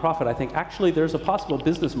be nonprofit, I think actually there's a possible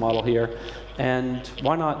business model here, and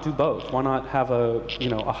why not do both? Why not have a,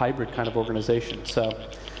 a hybrid kind of organization? So,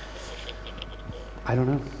 I don't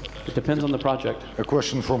know. It depends on the project. A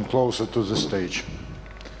question from closer to the stage.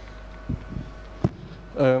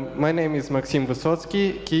 My name is Maxim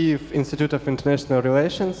Vysotsky, Kyiv Institute of International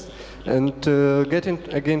Relations. And getting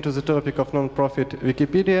again to the topic of non-profit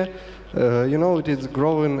Wikipedia, you know, it is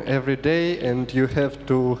growing every day and you have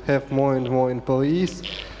to have more and more employees.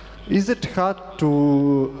 Is it hard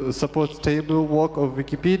to support stable work of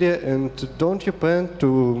Wikipedia, and don't you plan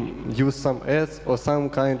to use some ads or some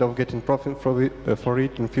kind of getting profit for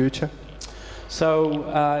it in future? So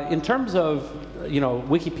in terms of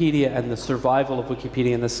Wikipedia and the survival of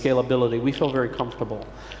Wikipedia and the scalability, we feel very comfortable.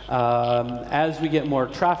 As we get more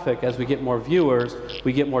traffic, as we get more viewers,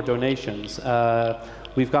 we get more donations.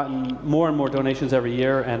 We've gotten more and more donations every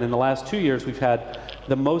year, and in the last 2 years we've had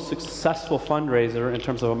the most successful fundraiser in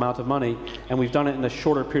terms of amount of money, and we've done it in a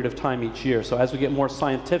shorter period of time each year. So as we get more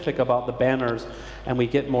scientific about the banners and we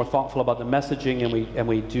get more thoughtful about the messaging and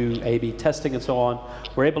we do A/B testing and so on,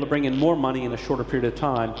 we're able to bring in more money in a shorter period of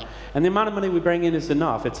time. And the amount of money we bring in is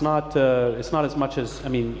enough. It's not as much as,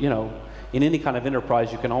 in any kind of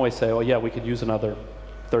enterprise you can always say, oh yeah, we could use another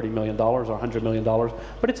 $30 million or $100 million,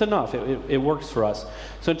 but it's enough. It works for us.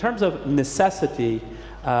 So in terms of necessity,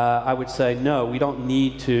 I would say no, we don't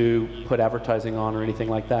need to put advertising on or anything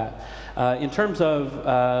like that. In terms of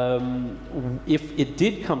if it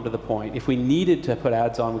did come to the point, if we needed to put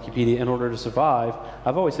ads on Wikipedia in order to survive,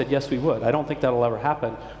 I've always said yes, we would. I don't think that'll ever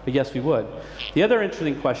happen, but yes, we would. The other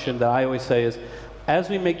interesting question that I always say is, as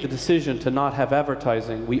we make the decision to not have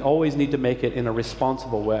advertising, we always need to make it in a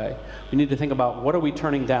responsible way. We need to think about what are we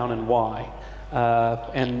turning down and why.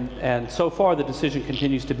 And so far the decision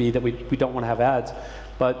continues to be that we don't want to have ads.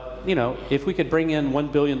 But if we could bring in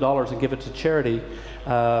 $1 billion and give it to charity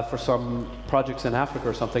for some projects in Africa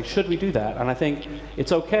or something, should we do that? And I think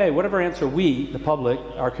it's okay. Whatever answer we, the public,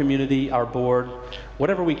 our community, our board,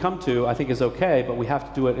 whatever we come to, I think is okay, but we have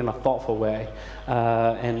to do it in a thoughtful way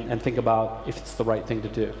and think about if it's the right thing to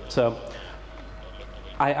do. So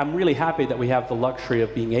I'm really happy that we have the luxury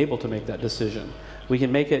of being able to make that decision. We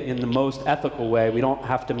can make it in the most ethical way. We don't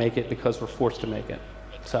have to make it because we're forced to make it.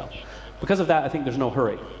 So because of that, I think there's no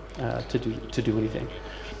hurry to do anything.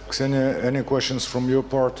 Ksenia, any questions from your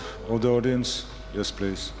part of the audience? Yes,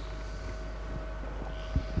 please.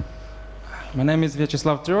 My name is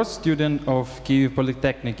Vyacheslav Tros, student of Kyiv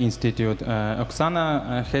Polytechnic Institute.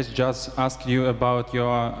 Oksana has just asked you about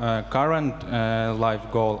your current life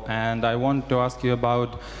goal, and I want to ask you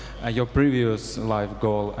about your previous life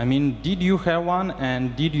goal. I mean, did you have one,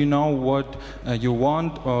 and did you know what you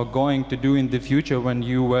want or going to do in the future when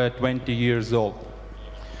you were 20 years old?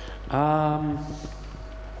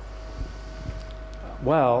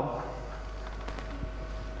 Well,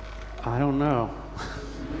 I don't know.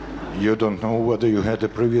 You don't know whether you had a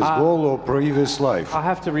previous goal or previous life? I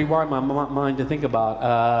have to rewind my mind to think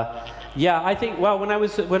about. Yeah, I think, well, when I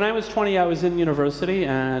was 20, I was in university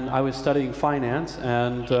and I was studying finance,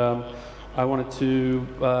 and I wanted to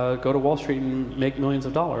go to Wall Street and make millions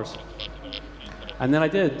of dollars. And then I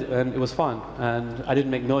did, and it was fun. And I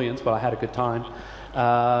didn't make millions, but I had a good time.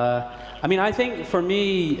 I mean, I think for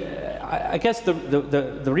me, I guess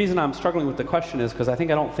the reason I'm struggling with the question is because I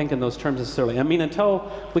think I don't think in those terms necessarily. I mean,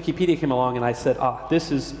 until Wikipedia came along and I said,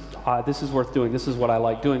 this is worth doing, this is what I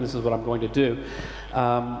like doing, this is what I'm going to do.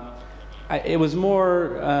 It was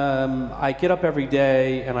more, I get up every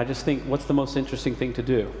day and I just think, what's the most interesting thing to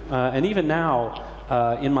do? And even now,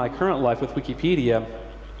 in my current life with Wikipedia,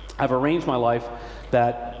 I've arranged my life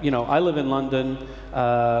that, I live in London,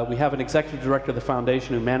 we have an executive director of the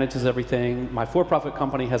foundation who manages everything. My for-profit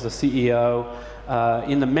company has a CEO.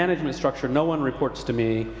 In the management structure, no one reports to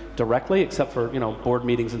me directly, except for, board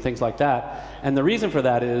meetings and things like that. And the reason for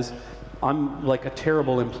that is, I'm like a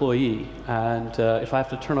terrible employee, and if I have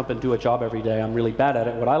to turn up and do a job every day, I'm really bad at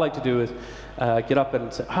it. What I like to do is get up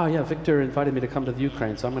and say, oh yeah, Victor invited me to come to the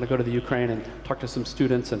Ukraine, so I'm going to go to the Ukraine and talk to some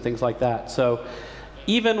students and things like that. So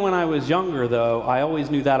even when I was younger, though, I always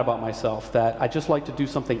knew that about myself, that I just like to do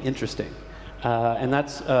something interesting. And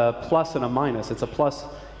that's a plus and a minus. It's a plus,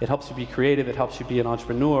 it helps you be creative, it helps you be an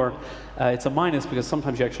entrepreneur. It's a minus because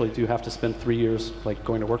sometimes you actually do have to spend 3 years like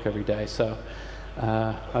going to work every day. So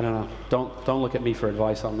I don't know. Don't look at me for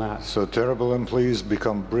advice on that. So terrible employees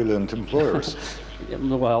become brilliant employers.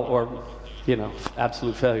 Well, or, you know,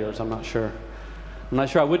 absolute failures. I'm not sure. I'm not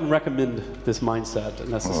sure. I wouldn't recommend this mindset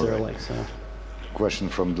necessarily. Right. So. Question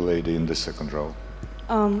from the lady in the second row.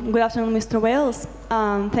 Good afternoon, Mr. Wales.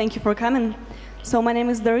 Thank you for coming. So my name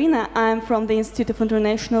is Darina. I'm from the Institute of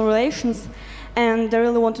International Relations, and I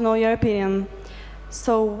really want to know your opinion.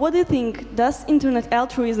 So what do you think? Does internet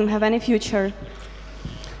altruism have any future?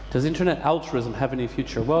 Does internet altruism have any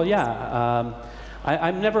future? Well, yeah.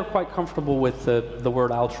 I'm never quite comfortable with the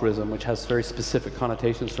word altruism, which has very specific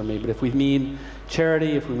connotations for me. But if we mean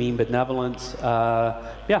charity, if we mean benevolence,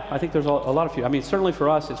 yeah, I think there's a lot of future. I mean, certainly for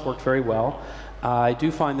us, it's worked very well. I do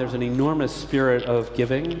find there's an enormous spirit of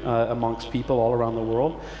giving amongst people all around the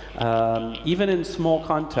world, even in small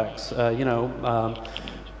contexts. You know,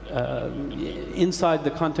 inside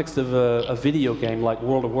the context of a video game like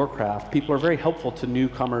World of Warcraft, people are very helpful to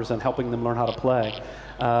newcomers and helping them learn how to play.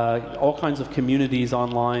 All kinds of communities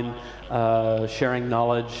online, sharing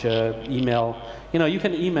knowledge, email. You know, you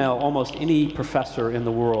can email almost any professor in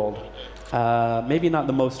the world. Maybe not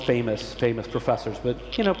the most famous professors,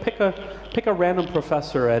 but you know, pick a random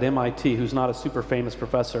professor at MIT who's not a super famous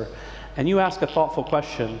professor, and you ask a thoughtful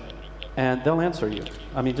question, and they'll answer you.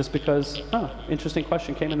 I mean, just because, oh, interesting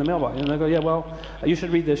question came in the mailbox, and they'll go, yeah, well, you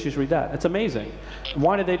should read this, you should read that. It's amazing.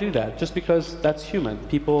 Why did they do that? Just because that's human.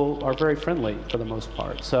 People are very friendly for the most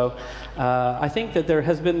part. So I think that there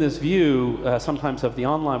has been this view sometimes of the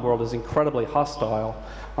online world as incredibly hostile.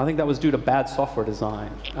 I think that was due to bad software design.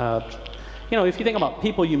 You know, if you think about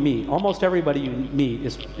people you meet, almost everybody you meet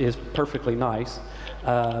is perfectly nice.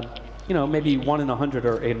 You know, maybe 1 in 100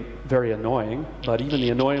 are very annoying, but even the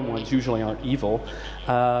annoying ones usually aren't evil.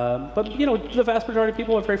 But, you know, the vast majority of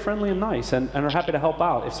people are very friendly and nice and are happy to help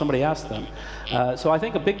out if somebody asks them. So I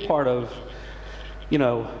think a big part of, you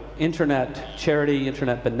know, internet charity,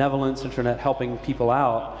 internet benevolence, internet helping people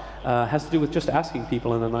out has to do with just asking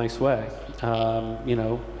people in a nice way. You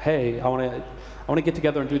know, hey, I want to get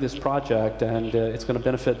together and do this project, and it's going to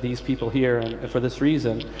benefit these people here and for this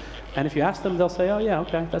reason. And if you ask them, they'll say, oh yeah,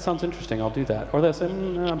 okay, that sounds interesting, I'll do that. Or they'll say,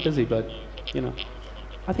 I'm busy, but, you know,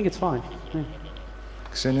 I think it's fine. Yeah.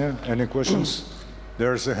 Ksenia, any questions?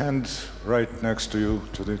 There's a hand right next to you,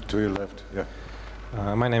 to your left. Yeah.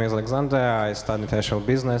 My name is Alexander. I study international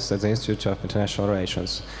business at the Institute of International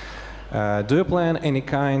Relations. Do you plan any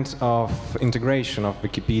kind of integration of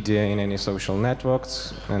Wikipedia in any social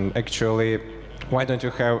networks? And actually, why don't you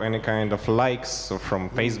have any kind of likes from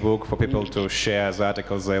Facebook for people to share the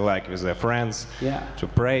articles they like with their friends, to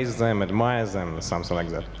praise them, admire them, something like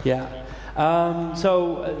that? Yeah.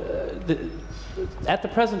 At the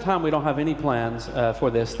present time, we don't have any plans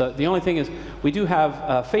for this. The only thing is, we do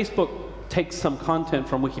have Facebook takes some content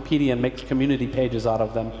from Wikipedia and makes community pages out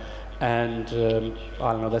of them. And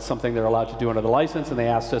I don't know, that's something they're allowed to do under the license, and they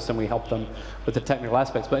asked us and we helped them with the technical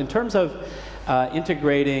aspects. But in terms of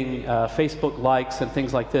integrating Facebook likes and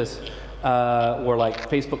things like this, or like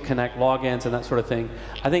Facebook Connect logins and that sort of thing,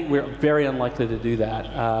 I think we're very unlikely to do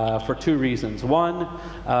that for 2 reasons. One,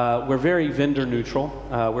 we're very vendor neutral.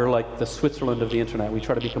 We're like the Switzerland of the internet. We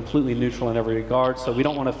try to be completely neutral in every regard, so we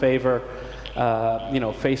don't want to favor you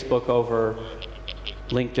know, Facebook over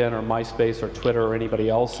LinkedIn or MySpace or Twitter or anybody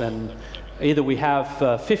else, and either we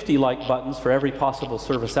have 50 like buttons for every possible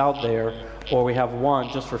service out there, or we have 1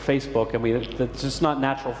 just for Facebook, and it's just not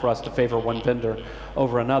natural for us to favor one vendor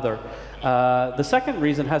over another. The second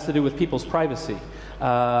reason has to do with people's privacy.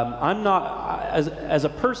 I'm not, as a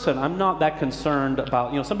person, I'm not that concerned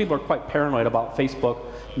about, you know, some people are quite paranoid about Facebook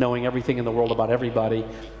knowing everything in the world about everybody.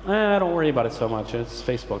 Don't worry about it so much. It's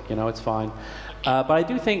Facebook, you know, it's fine. But I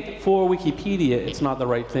do think for Wikipedia, it's not the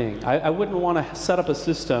right thing. I wouldn't want to set up a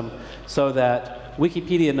system so that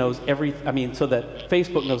Wikipedia knows so that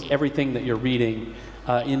Facebook knows everything that you're reading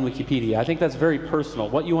in Wikipedia. I think that's very personal.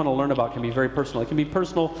 What you want to learn about can be very personal. It can be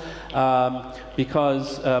personal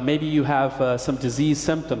because maybe you have some disease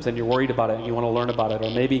symptoms and you're worried about it and you want to learn about it, or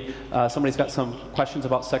maybe somebody's got some questions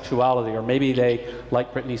about sexuality, or maybe they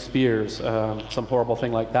like Britney Spears, some horrible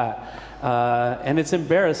thing like that. And it's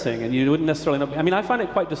embarrassing, and you wouldn't necessarily know. I mean, I find it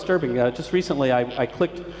quite disturbing. Just recently, I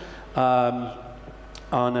clicked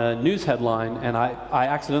on a news headline, and I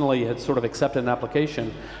accidentally had sort of accepted an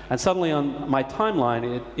application, and suddenly on my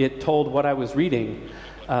timeline, it told what I was reading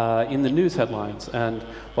in the news headlines. And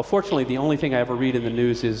well, fortunately, the only thing I ever read in the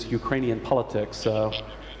news is Ukrainian politics, so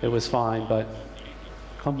it was fine. But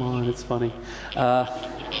come on, it's funny.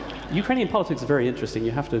 Ukrainian politics is very interesting,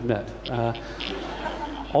 you have to admit.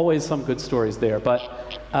 Always some good stories there, but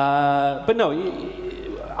no,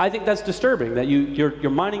 I think that's disturbing, that you're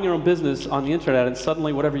minding your own business on the internet and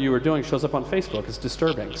suddenly whatever you were doing shows up on Facebook. It's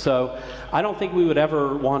disturbing. So I don't think we would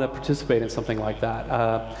ever want to participate in something like that.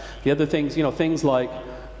 The other things, things like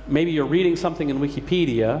maybe you're reading something in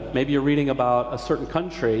Wikipedia, maybe you're reading about a certain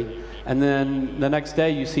country, and then the next day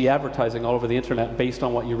you see advertising all over the internet based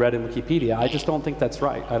on what you read in Wikipedia. I just don't think that's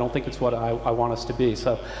right. I don't think it's what I want us to be.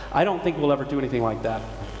 So I don't think we'll ever do anything like that.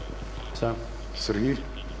 So. Sergey?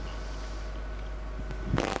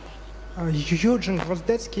 Eugene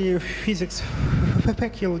Gvozdetsky, Physics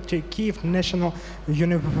Faculty, Kyiv National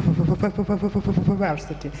University.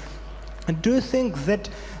 Do you think that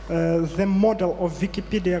the model of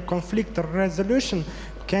Wikipedia conflict resolution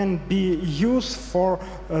can be used for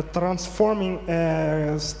transforming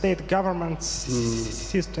state government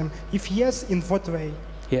system? If yes, in what way?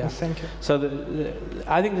 Yeah. Thank you. So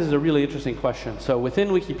I think this is a really interesting question. So within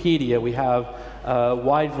Wikipedia, we have a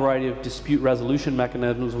wide variety of dispute resolution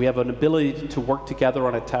mechanisms. We have an ability to work together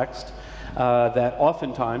on a text that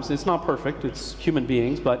oftentimes, it's not perfect, it's human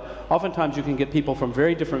beings, but oftentimes you can get people from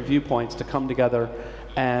very different viewpoints to come together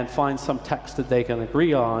and find some text that they can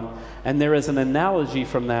agree on. And there is an analogy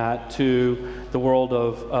from that to the world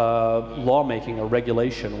of lawmaking or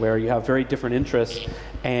regulation, where you have very different interests,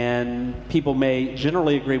 and people may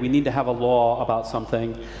generally agree we need to have a law about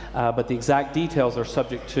something, but the exact details are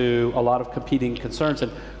subject to a lot of competing concerns.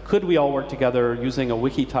 And could we all work together using a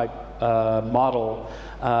wiki-type model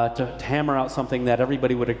to hammer out something that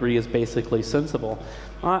everybody would agree is basically sensible?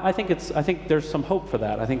 I think there's some hope for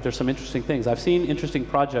that. I think there's some interesting things. I've seen interesting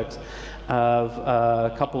projects of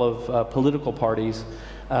a couple of political parties.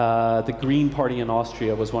 The Green Party in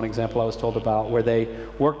Austria was one example I was told about, where they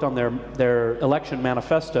worked on their election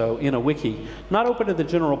manifesto in a wiki, not open to the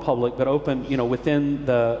general public, but open, within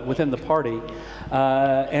the party.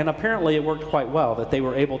 And apparently it worked quite well, that they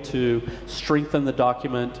were able to strengthen the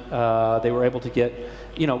document. They were able to get,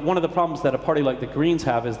 one of the problems that a party like the Greens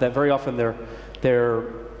have is that very often their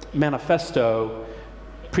manifesto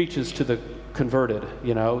preaches to the converted,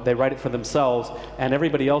 they write it for themselves, and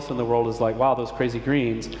everybody else in the world is like, wow, those crazy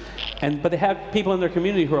Greens. But they have people in their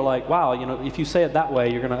community who are like, wow, if you say it that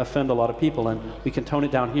way, you're going to offend a lot of people, and we can tone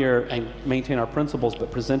it down here and maintain our principles,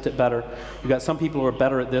 but present it better. You've got some people who are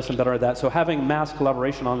better at this and better at that. So having mass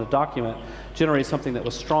collaboration on a document generates something that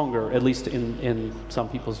was stronger, at least in some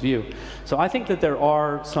people's view. So I think that there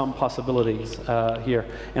are some possibilities here.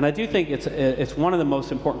 And I do think it's one of the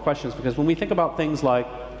most important questions, because when we think about things like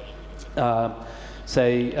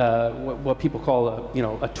say what people call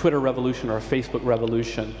a Twitter revolution or a Facebook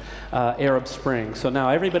revolution, Arab Spring. So now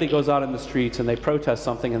everybody goes out in the streets and they protest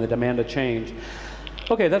something and they demand a change.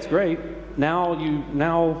 Okay, that's great. Now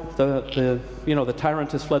the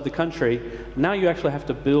tyrant has fled the country. Now you actually have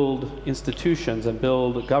to build institutions and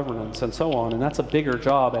build governance and so on, and that's a bigger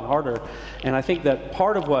job and harder. And I think that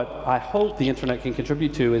part of what I hope the internet can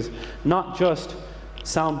contribute to is not just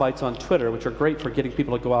sound bites on Twitter, which are great for getting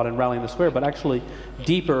people to go out and rally in the square, but actually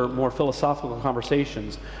deeper, more philosophical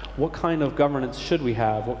conversations. What kind of governance should we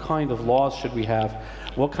have? What kind of laws should we have?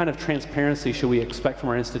 What kind of transparency should we expect from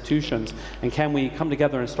our institutions? And can we come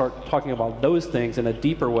together and start talking about those things in a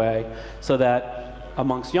deeper way, so that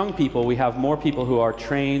amongst young people we have more people who are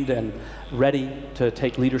trained and ready to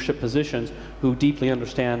take leadership positions, who deeply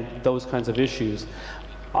understand those kinds of issues?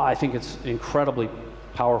 I think it's incredibly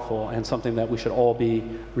powerful and something that we should all be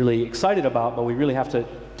really excited about, but we really have to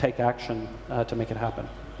take action to make it happen.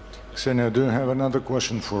 Ksenia, do you have another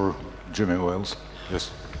question for Jimmy Wales?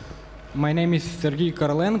 Yes. My name is Sergei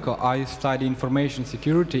Korolenko. I study information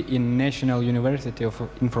security in National University of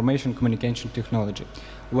Information Communication Technology.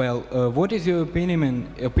 Well, what is your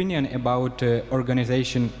opinion about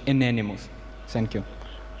organization Anonymous? Thank you.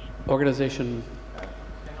 Organization?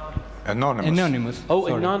 Anonymous. Anonymous. Oh,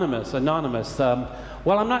 sorry. Anonymous.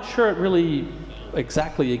 Well, I'm not sure it really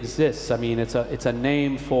exactly exists. I mean, it's a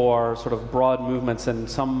name for sort of broad movements, and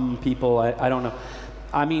some people, I don't know.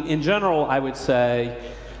 I mean, in general, I would say,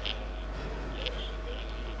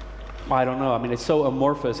 I don't know. I mean, it's so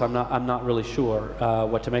amorphous. I'm not really sure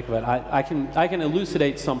what to make of it. I can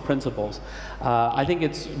elucidate some principles. I think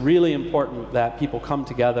it's really important that people come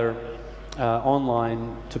together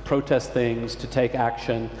online to protest things, to take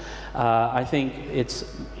action. I think it's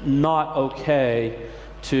not okay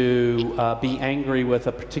to be angry with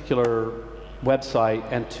a particular website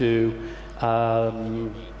and to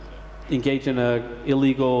engage in an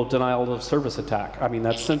illegal denial of service attack. I mean,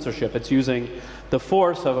 that's censorship. It's using the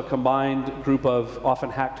force of a combined group of often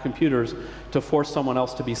hacked computers to force someone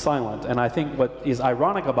else to be silent. And I think what is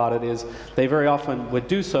ironic about it is they very often would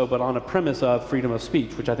do so, but on a premise of freedom of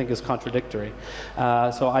speech, which I think is contradictory.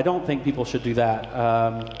 So I don't think people should do that.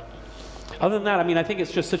 Other than that, I mean, I think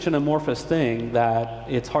it's just such an amorphous thing that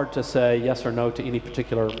it's hard to say yes or no to any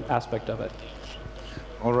particular aspect of it.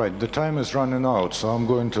 All right, the time is running out, so I'm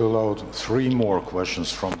going to allow 3 more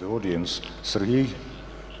questions from the audience. Sergey,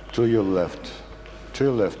 to your left. To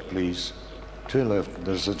your left, please. To your left,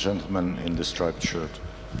 there's a gentleman in the striped shirt.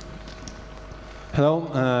 Hello,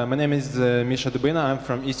 my name is Misha Dubina. I'm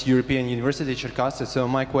from East European University, Cherkasy. So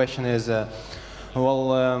my question is,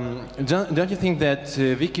 don't you think that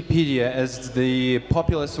Wikipedia, as the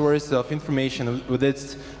popular source of information with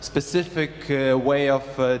its specific way of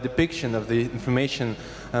depiction of the information,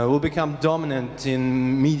 will become dominant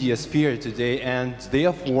in media sphere today, and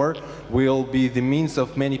therefore will be the means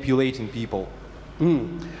of manipulating people?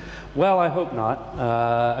 Well, I hope not.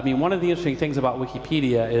 I mean, one of the interesting things about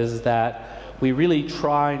Wikipedia is that we really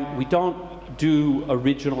we don't do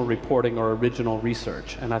original reporting or original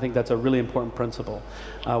research, and I think that's a really important principle.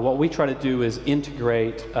 What we try to do is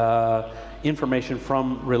integrate information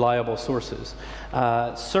from reliable sources.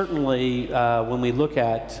 Certainly, when we look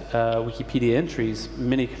at Wikipedia entries,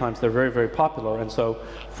 many times they're very, very popular, and so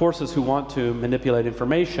forces who want to manipulate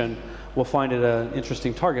information will find it an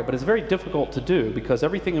interesting target. But it's very difficult to do because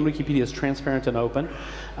everything in Wikipedia is transparent and open.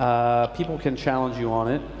 People can challenge you on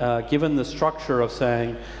it. Given the structure of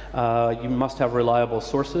saying you must have reliable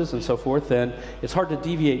sources and so forth, then it's hard to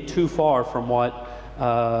deviate too far from what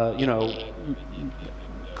you know,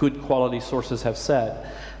 good quality sources have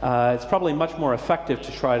said. It's probably much more effective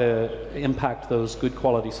to try to impact those good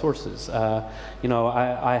quality sources. You know,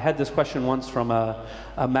 I had this question once from a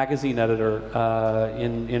magazine editor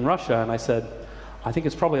in Russia, and I said, I think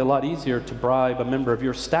it's probably a lot easier to bribe a member of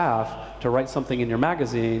your staff to write something in your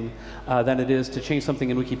magazine than it is to change something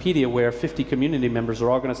in Wikipedia where 50 community members are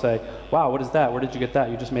all going to say, wow, what is that? Where did you get that?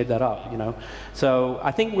 You just made that up, you know? So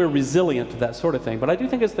I think we're resilient to that sort of thing, but I do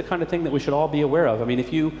think it's the kind of thing that we should all be aware of. I mean,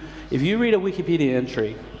 if you read a Wikipedia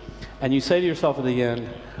entry and you say to yourself at the end,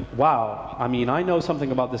 wow, I mean, I know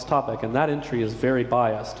something about this topic and that entry is very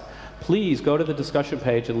biased, please go to the discussion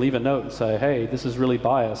page and leave a note and say, hey, this is really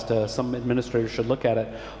biased. Some administrator should look at it.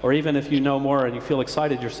 Or even if you know more and you feel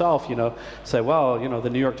excited yourself, you know, say, well, you know, the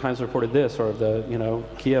New York Times reported this, or the, you know,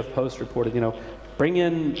 Kiev Post reported, you know, bring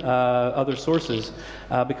in other sources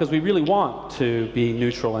because we really want to be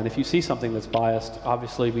neutral. And if you see something that's biased,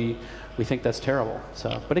 obviously we think that's terrible.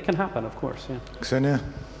 So, but it can happen, of course. Yeah. Ksenia,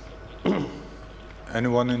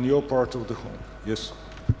 anyone in your part of the home? Yes.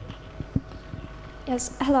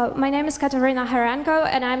 Yes, hello. My name is Katerina Herenko,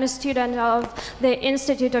 and I'm a student of the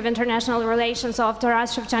Institute of International Relations of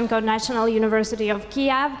Taras Shevchenko National University of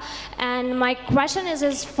Kiev. And my question is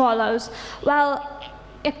as follows. Well,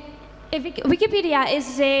 if Wikipedia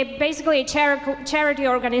is basically a charity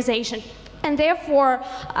organization, and therefore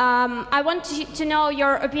I want to know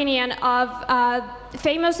your opinion of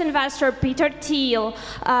famous investor Peter Thiel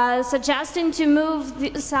suggesting to move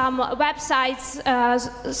some websites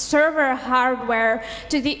server hardware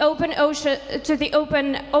to the open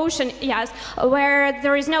ocean, yes, where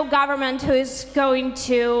there is no government who is going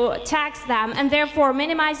to tax them, and therefore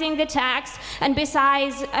minimizing the tax, and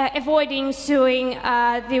besides avoiding suing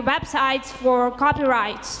the websites for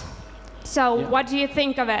copyrights. So yeah. What do you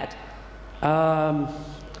think of it?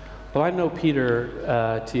 Well, I know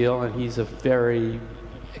Peter Thiel, and he's a very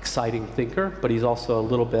exciting thinker, but he's also a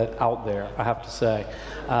little bit out there, I have to say.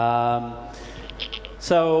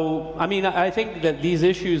 So, I mean, I think that these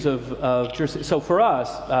issues of jurisdiction, so for us,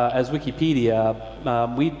 as Wikipedia,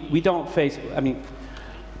 we don't face, I mean,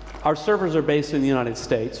 our servers are based in the United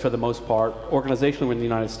States for the most part. Organizationally, we're in the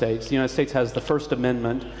United States. The United States has the First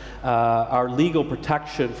Amendment. Our legal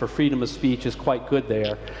protection for freedom of speech is quite good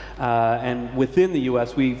there. And within the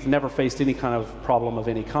US, we've never faced any kind of problem of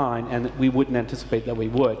any kind, and we wouldn't anticipate that we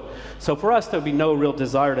would. So for us, there'd be no real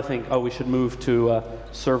desire to think, oh, we should move to a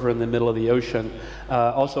server in the middle of the ocean.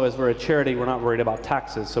 Also, as we're a charity, we're not worried about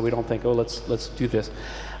taxes, so we don't think, oh, let's do this.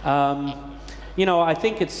 You know, I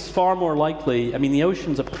think it's far more likely, I mean, the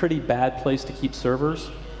ocean's a pretty bad place to keep servers.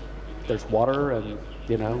 There's water and,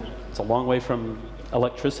 you know, it's a long way from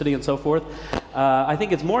electricity and so forth. I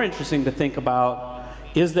think it's more interesting to think about,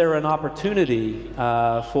 is there an opportunity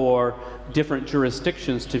for different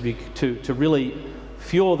jurisdictions to really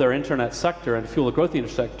fuel their internet sector and fuel the growth of the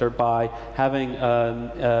internet sector by having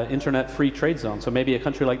an internet-free trade zone. So maybe a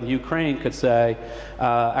country like the Ukraine could say,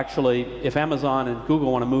 actually, if Amazon and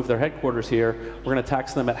Google want to move their headquarters here, we're going to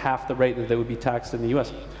tax them at half the rate that they would be taxed in the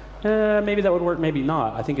U.S. Maybe that would work, maybe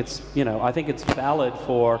not. I think it's, I think it's valid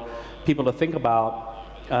for people to think about,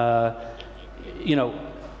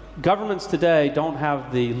 governments today don't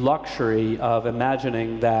have the luxury of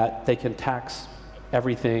imagining that they can tax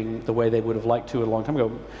everything the way they would have liked to a long time ago.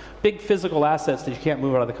 Big physical assets that you can't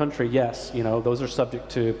move out of the country, yes, those are subject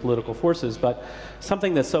to political forces, but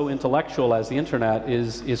something that's so intellectual as the internet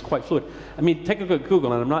is quite fluid. I mean, take a look at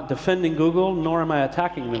Google, and I'm not defending Google, nor am I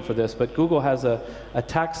attacking them for this, but Google has a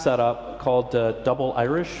tax setup called Double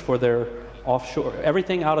Irish for their offshore.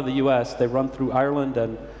 Everything out of the US, they run through Ireland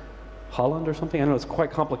and Holland or something. I know it's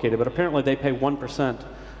quite complicated, but apparently they pay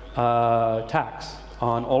 1% tax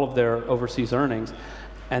on all of their overseas earnings,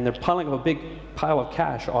 and they're piling up a big pile of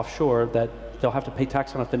cash offshore that they'll have to pay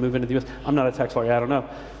tax on if they move into the US. I'm not a tax lawyer, I don't know.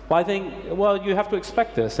 Well, I think, well, you have to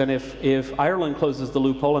expect this, and if Ireland closes the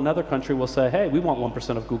loophole, another country will say, hey, we want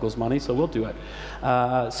 1% of Google's money, so we'll do it.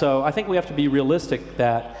 So I think we have to be realistic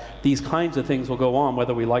that these kinds of things will go on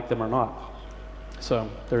whether we like them or not. So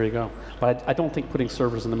there you go. But I don't think putting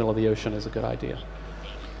servers in the middle of the ocean is a good idea.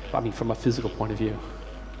 I mean, from a physical point of view.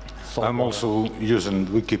 I'm also using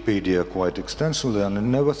Wikipedia quite extensively, and I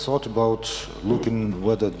never thought about looking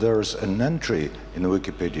whether there's an entry in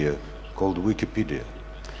Wikipedia called Wikipedia.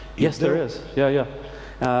 Yes, there is. Yeah.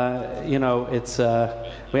 It's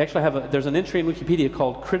we actually have there's an entry in Wikipedia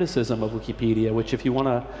called Criticism of Wikipedia, which if you want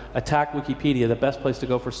to attack Wikipedia, the best place to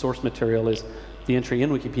go for source material is the entry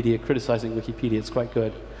in Wikipedia criticizing Wikipedia. It's quite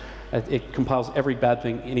good. It compiles every bad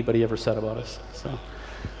thing anybody ever said about us. So.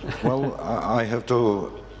 Well, I have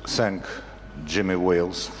to thank Jimmy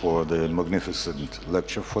Wales for the magnificent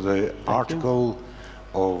lecture, for the article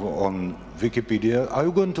on Wikipedia. Are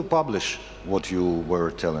you going to publish what you were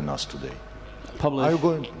telling us today? Publish? Are you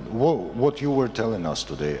going, what you were telling us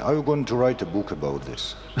today, are you going to write a book about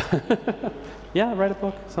this? Yeah, write a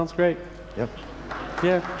book. Sounds great. Yep.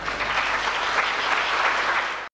 Yeah.